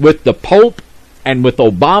with the Pope and with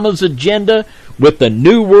Obama's agenda, with the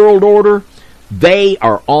New World Order, they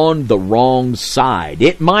are on the wrong side.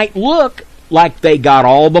 It might look like they got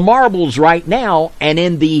all the marbles right now, and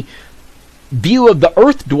in the view of the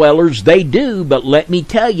earth dwellers, they do, but let me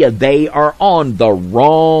tell you, they are on the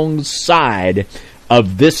wrong side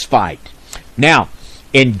of this fight. Now,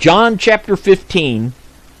 in John chapter 15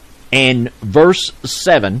 and verse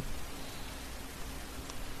 7,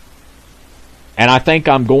 and I think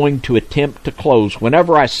I'm going to attempt to close.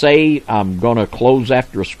 Whenever I say I'm going to close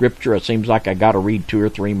after a scripture, it seems like I got to read 2 or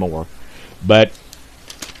 3 more. But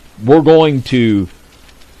we're going to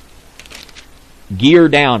gear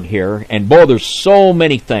down here, and boy, there's so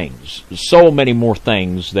many things, so many more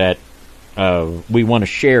things that we want to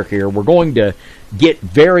share here. We're going to get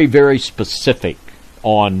very, very specific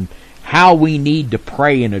on how we need to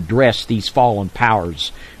pray and address these fallen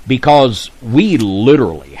powers, because we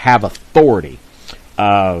literally have authority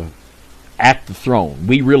at the throne.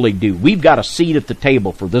 We really do. We've got a seat at the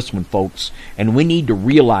table for this one, folks, and we need to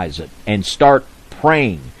realize it and start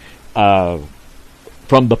praying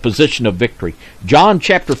from the position of victory. John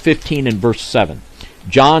chapter 15 and verse 7.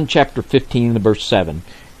 John chapter 15 and verse 7.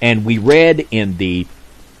 And we read in the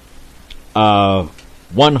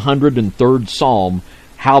 103rd Psalm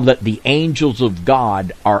how that the angels of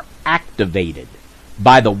God are activated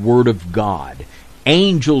by the Word of God.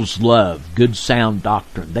 Angels love good sound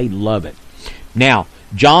doctrine. They love it. Now,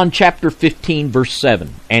 John chapter 15 verse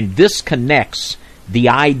 7. And this connects the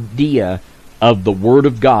idea of the Word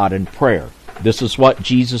of God and prayer. This is what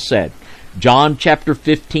Jesus said. John chapter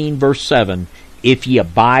 15 verse 7. If ye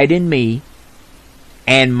abide in me,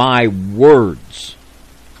 and my words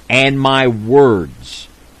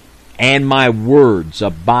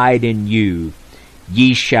abide in you,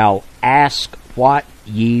 ye shall ask what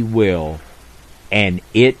ye will, and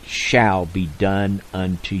it shall be done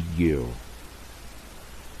unto you.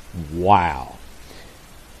 Wow.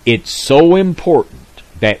 It's so important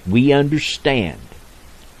that we understand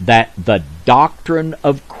that the doctrine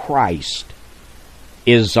of Christ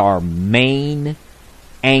is our main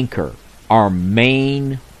anchor, our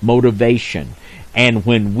main motivation. And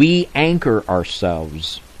when we anchor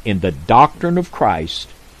ourselves in the doctrine of Christ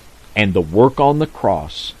and the work on the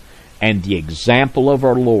cross and the example of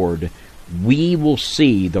our Lord, we will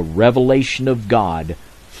see the revelation of God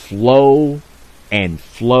flow and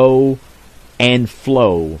flow and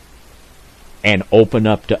flow and open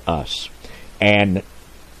up to us. And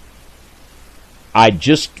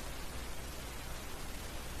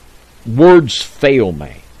words fail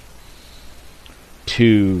me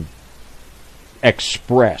to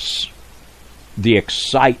express the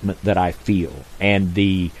excitement that I feel and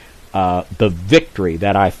the victory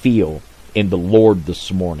that I feel in the Lord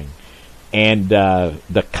this morning, and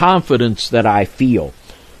the confidence that I feel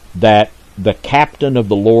that the captain of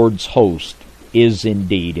the Lord's host is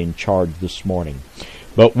indeed in charge this morning.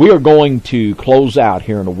 But we are going to close out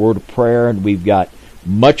here in a word of prayer, and we've got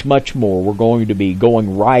much, much more. We're going to be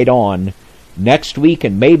going right on next week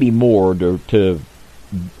and maybe more to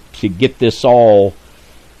get this all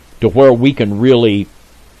to where we can really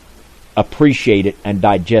appreciate it and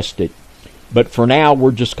digest it. But for now,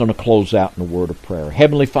 we're just going to close out in a word of prayer.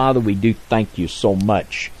 Heavenly Father, we do thank you so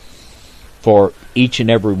much for each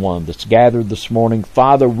and every one that's gathered this morning.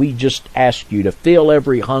 Father, we just ask you to fill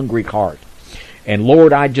every hungry heart. And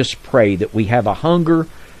Lord, I just pray that we have a hunger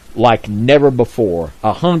like never before,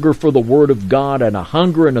 a hunger for the Word of God, and a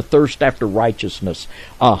hunger and a thirst after righteousness,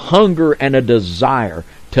 a hunger and a desire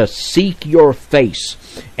to seek your face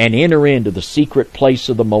and enter into the secret place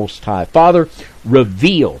of the Most High. Father,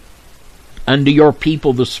 reveal unto your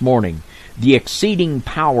people this morning the exceeding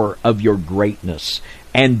power of your greatness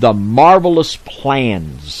and the marvelous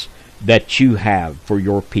plans that you have for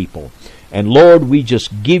your people. And Lord, we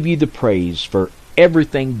just give you the praise for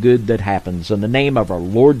everything good that happens. In the name of our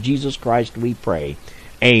Lord Jesus Christ we pray.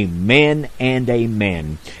 Amen and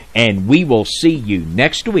amen. And we will see you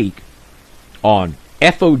next week on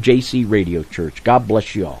FOJC Radio Church. God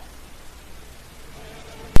bless you all.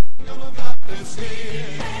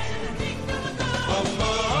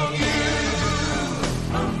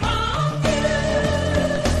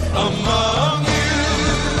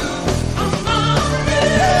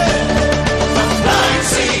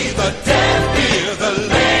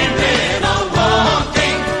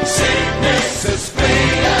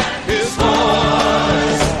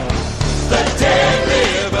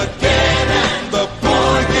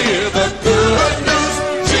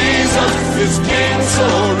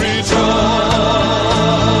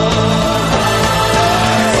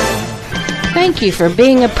 Thank you for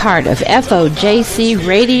being a part of FOJC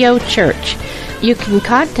Radio Church. You can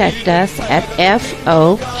contact us at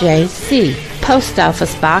FOJC, Post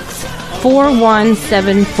Office Box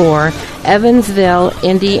 4174, Evansville,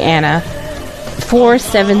 Indiana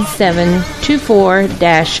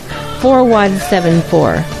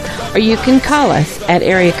 47724-4174. Or you can call us at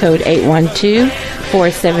area code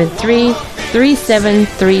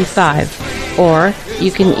 812-473-3735. Or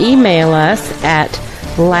you can email us at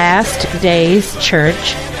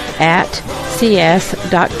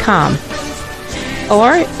lastdayschurch@cs.com.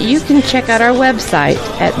 Or you can check out our website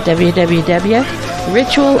at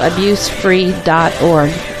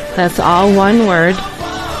www.ritualabusefree.org. That's all one word,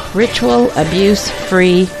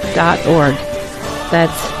 ritualabusefree.org.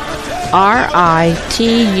 That's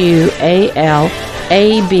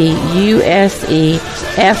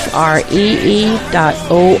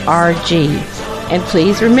ritualabusefree.org. And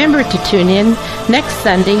please remember to tune in next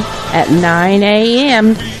Sunday at 9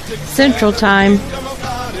 a.m. Central Time.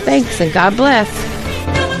 Thanks and God bless.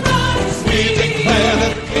 We declare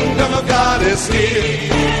that the kingdom of God is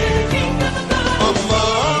here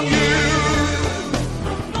among you.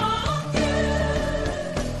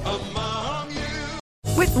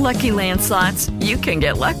 With Lucky Land Slots, you can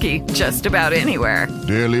get lucky just about anywhere.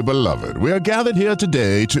 Dearly beloved, we are gathered here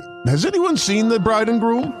today to... Has anyone seen the bride and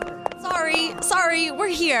groom? Sorry, we're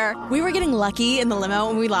here. We were getting lucky in the limo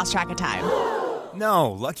and we lost track of time.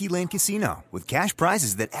 No, Lucky Land Casino, with cash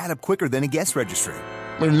prizes that add up quicker than a guest registry.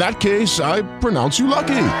 In that case, I pronounce you lucky.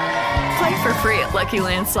 Play for free at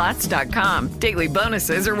LuckyLandSlots.com. Daily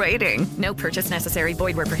bonuses are waiting. No purchase necessary.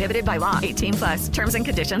 Void where prohibited by law. 18+. Terms and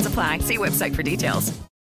conditions apply. See website for details.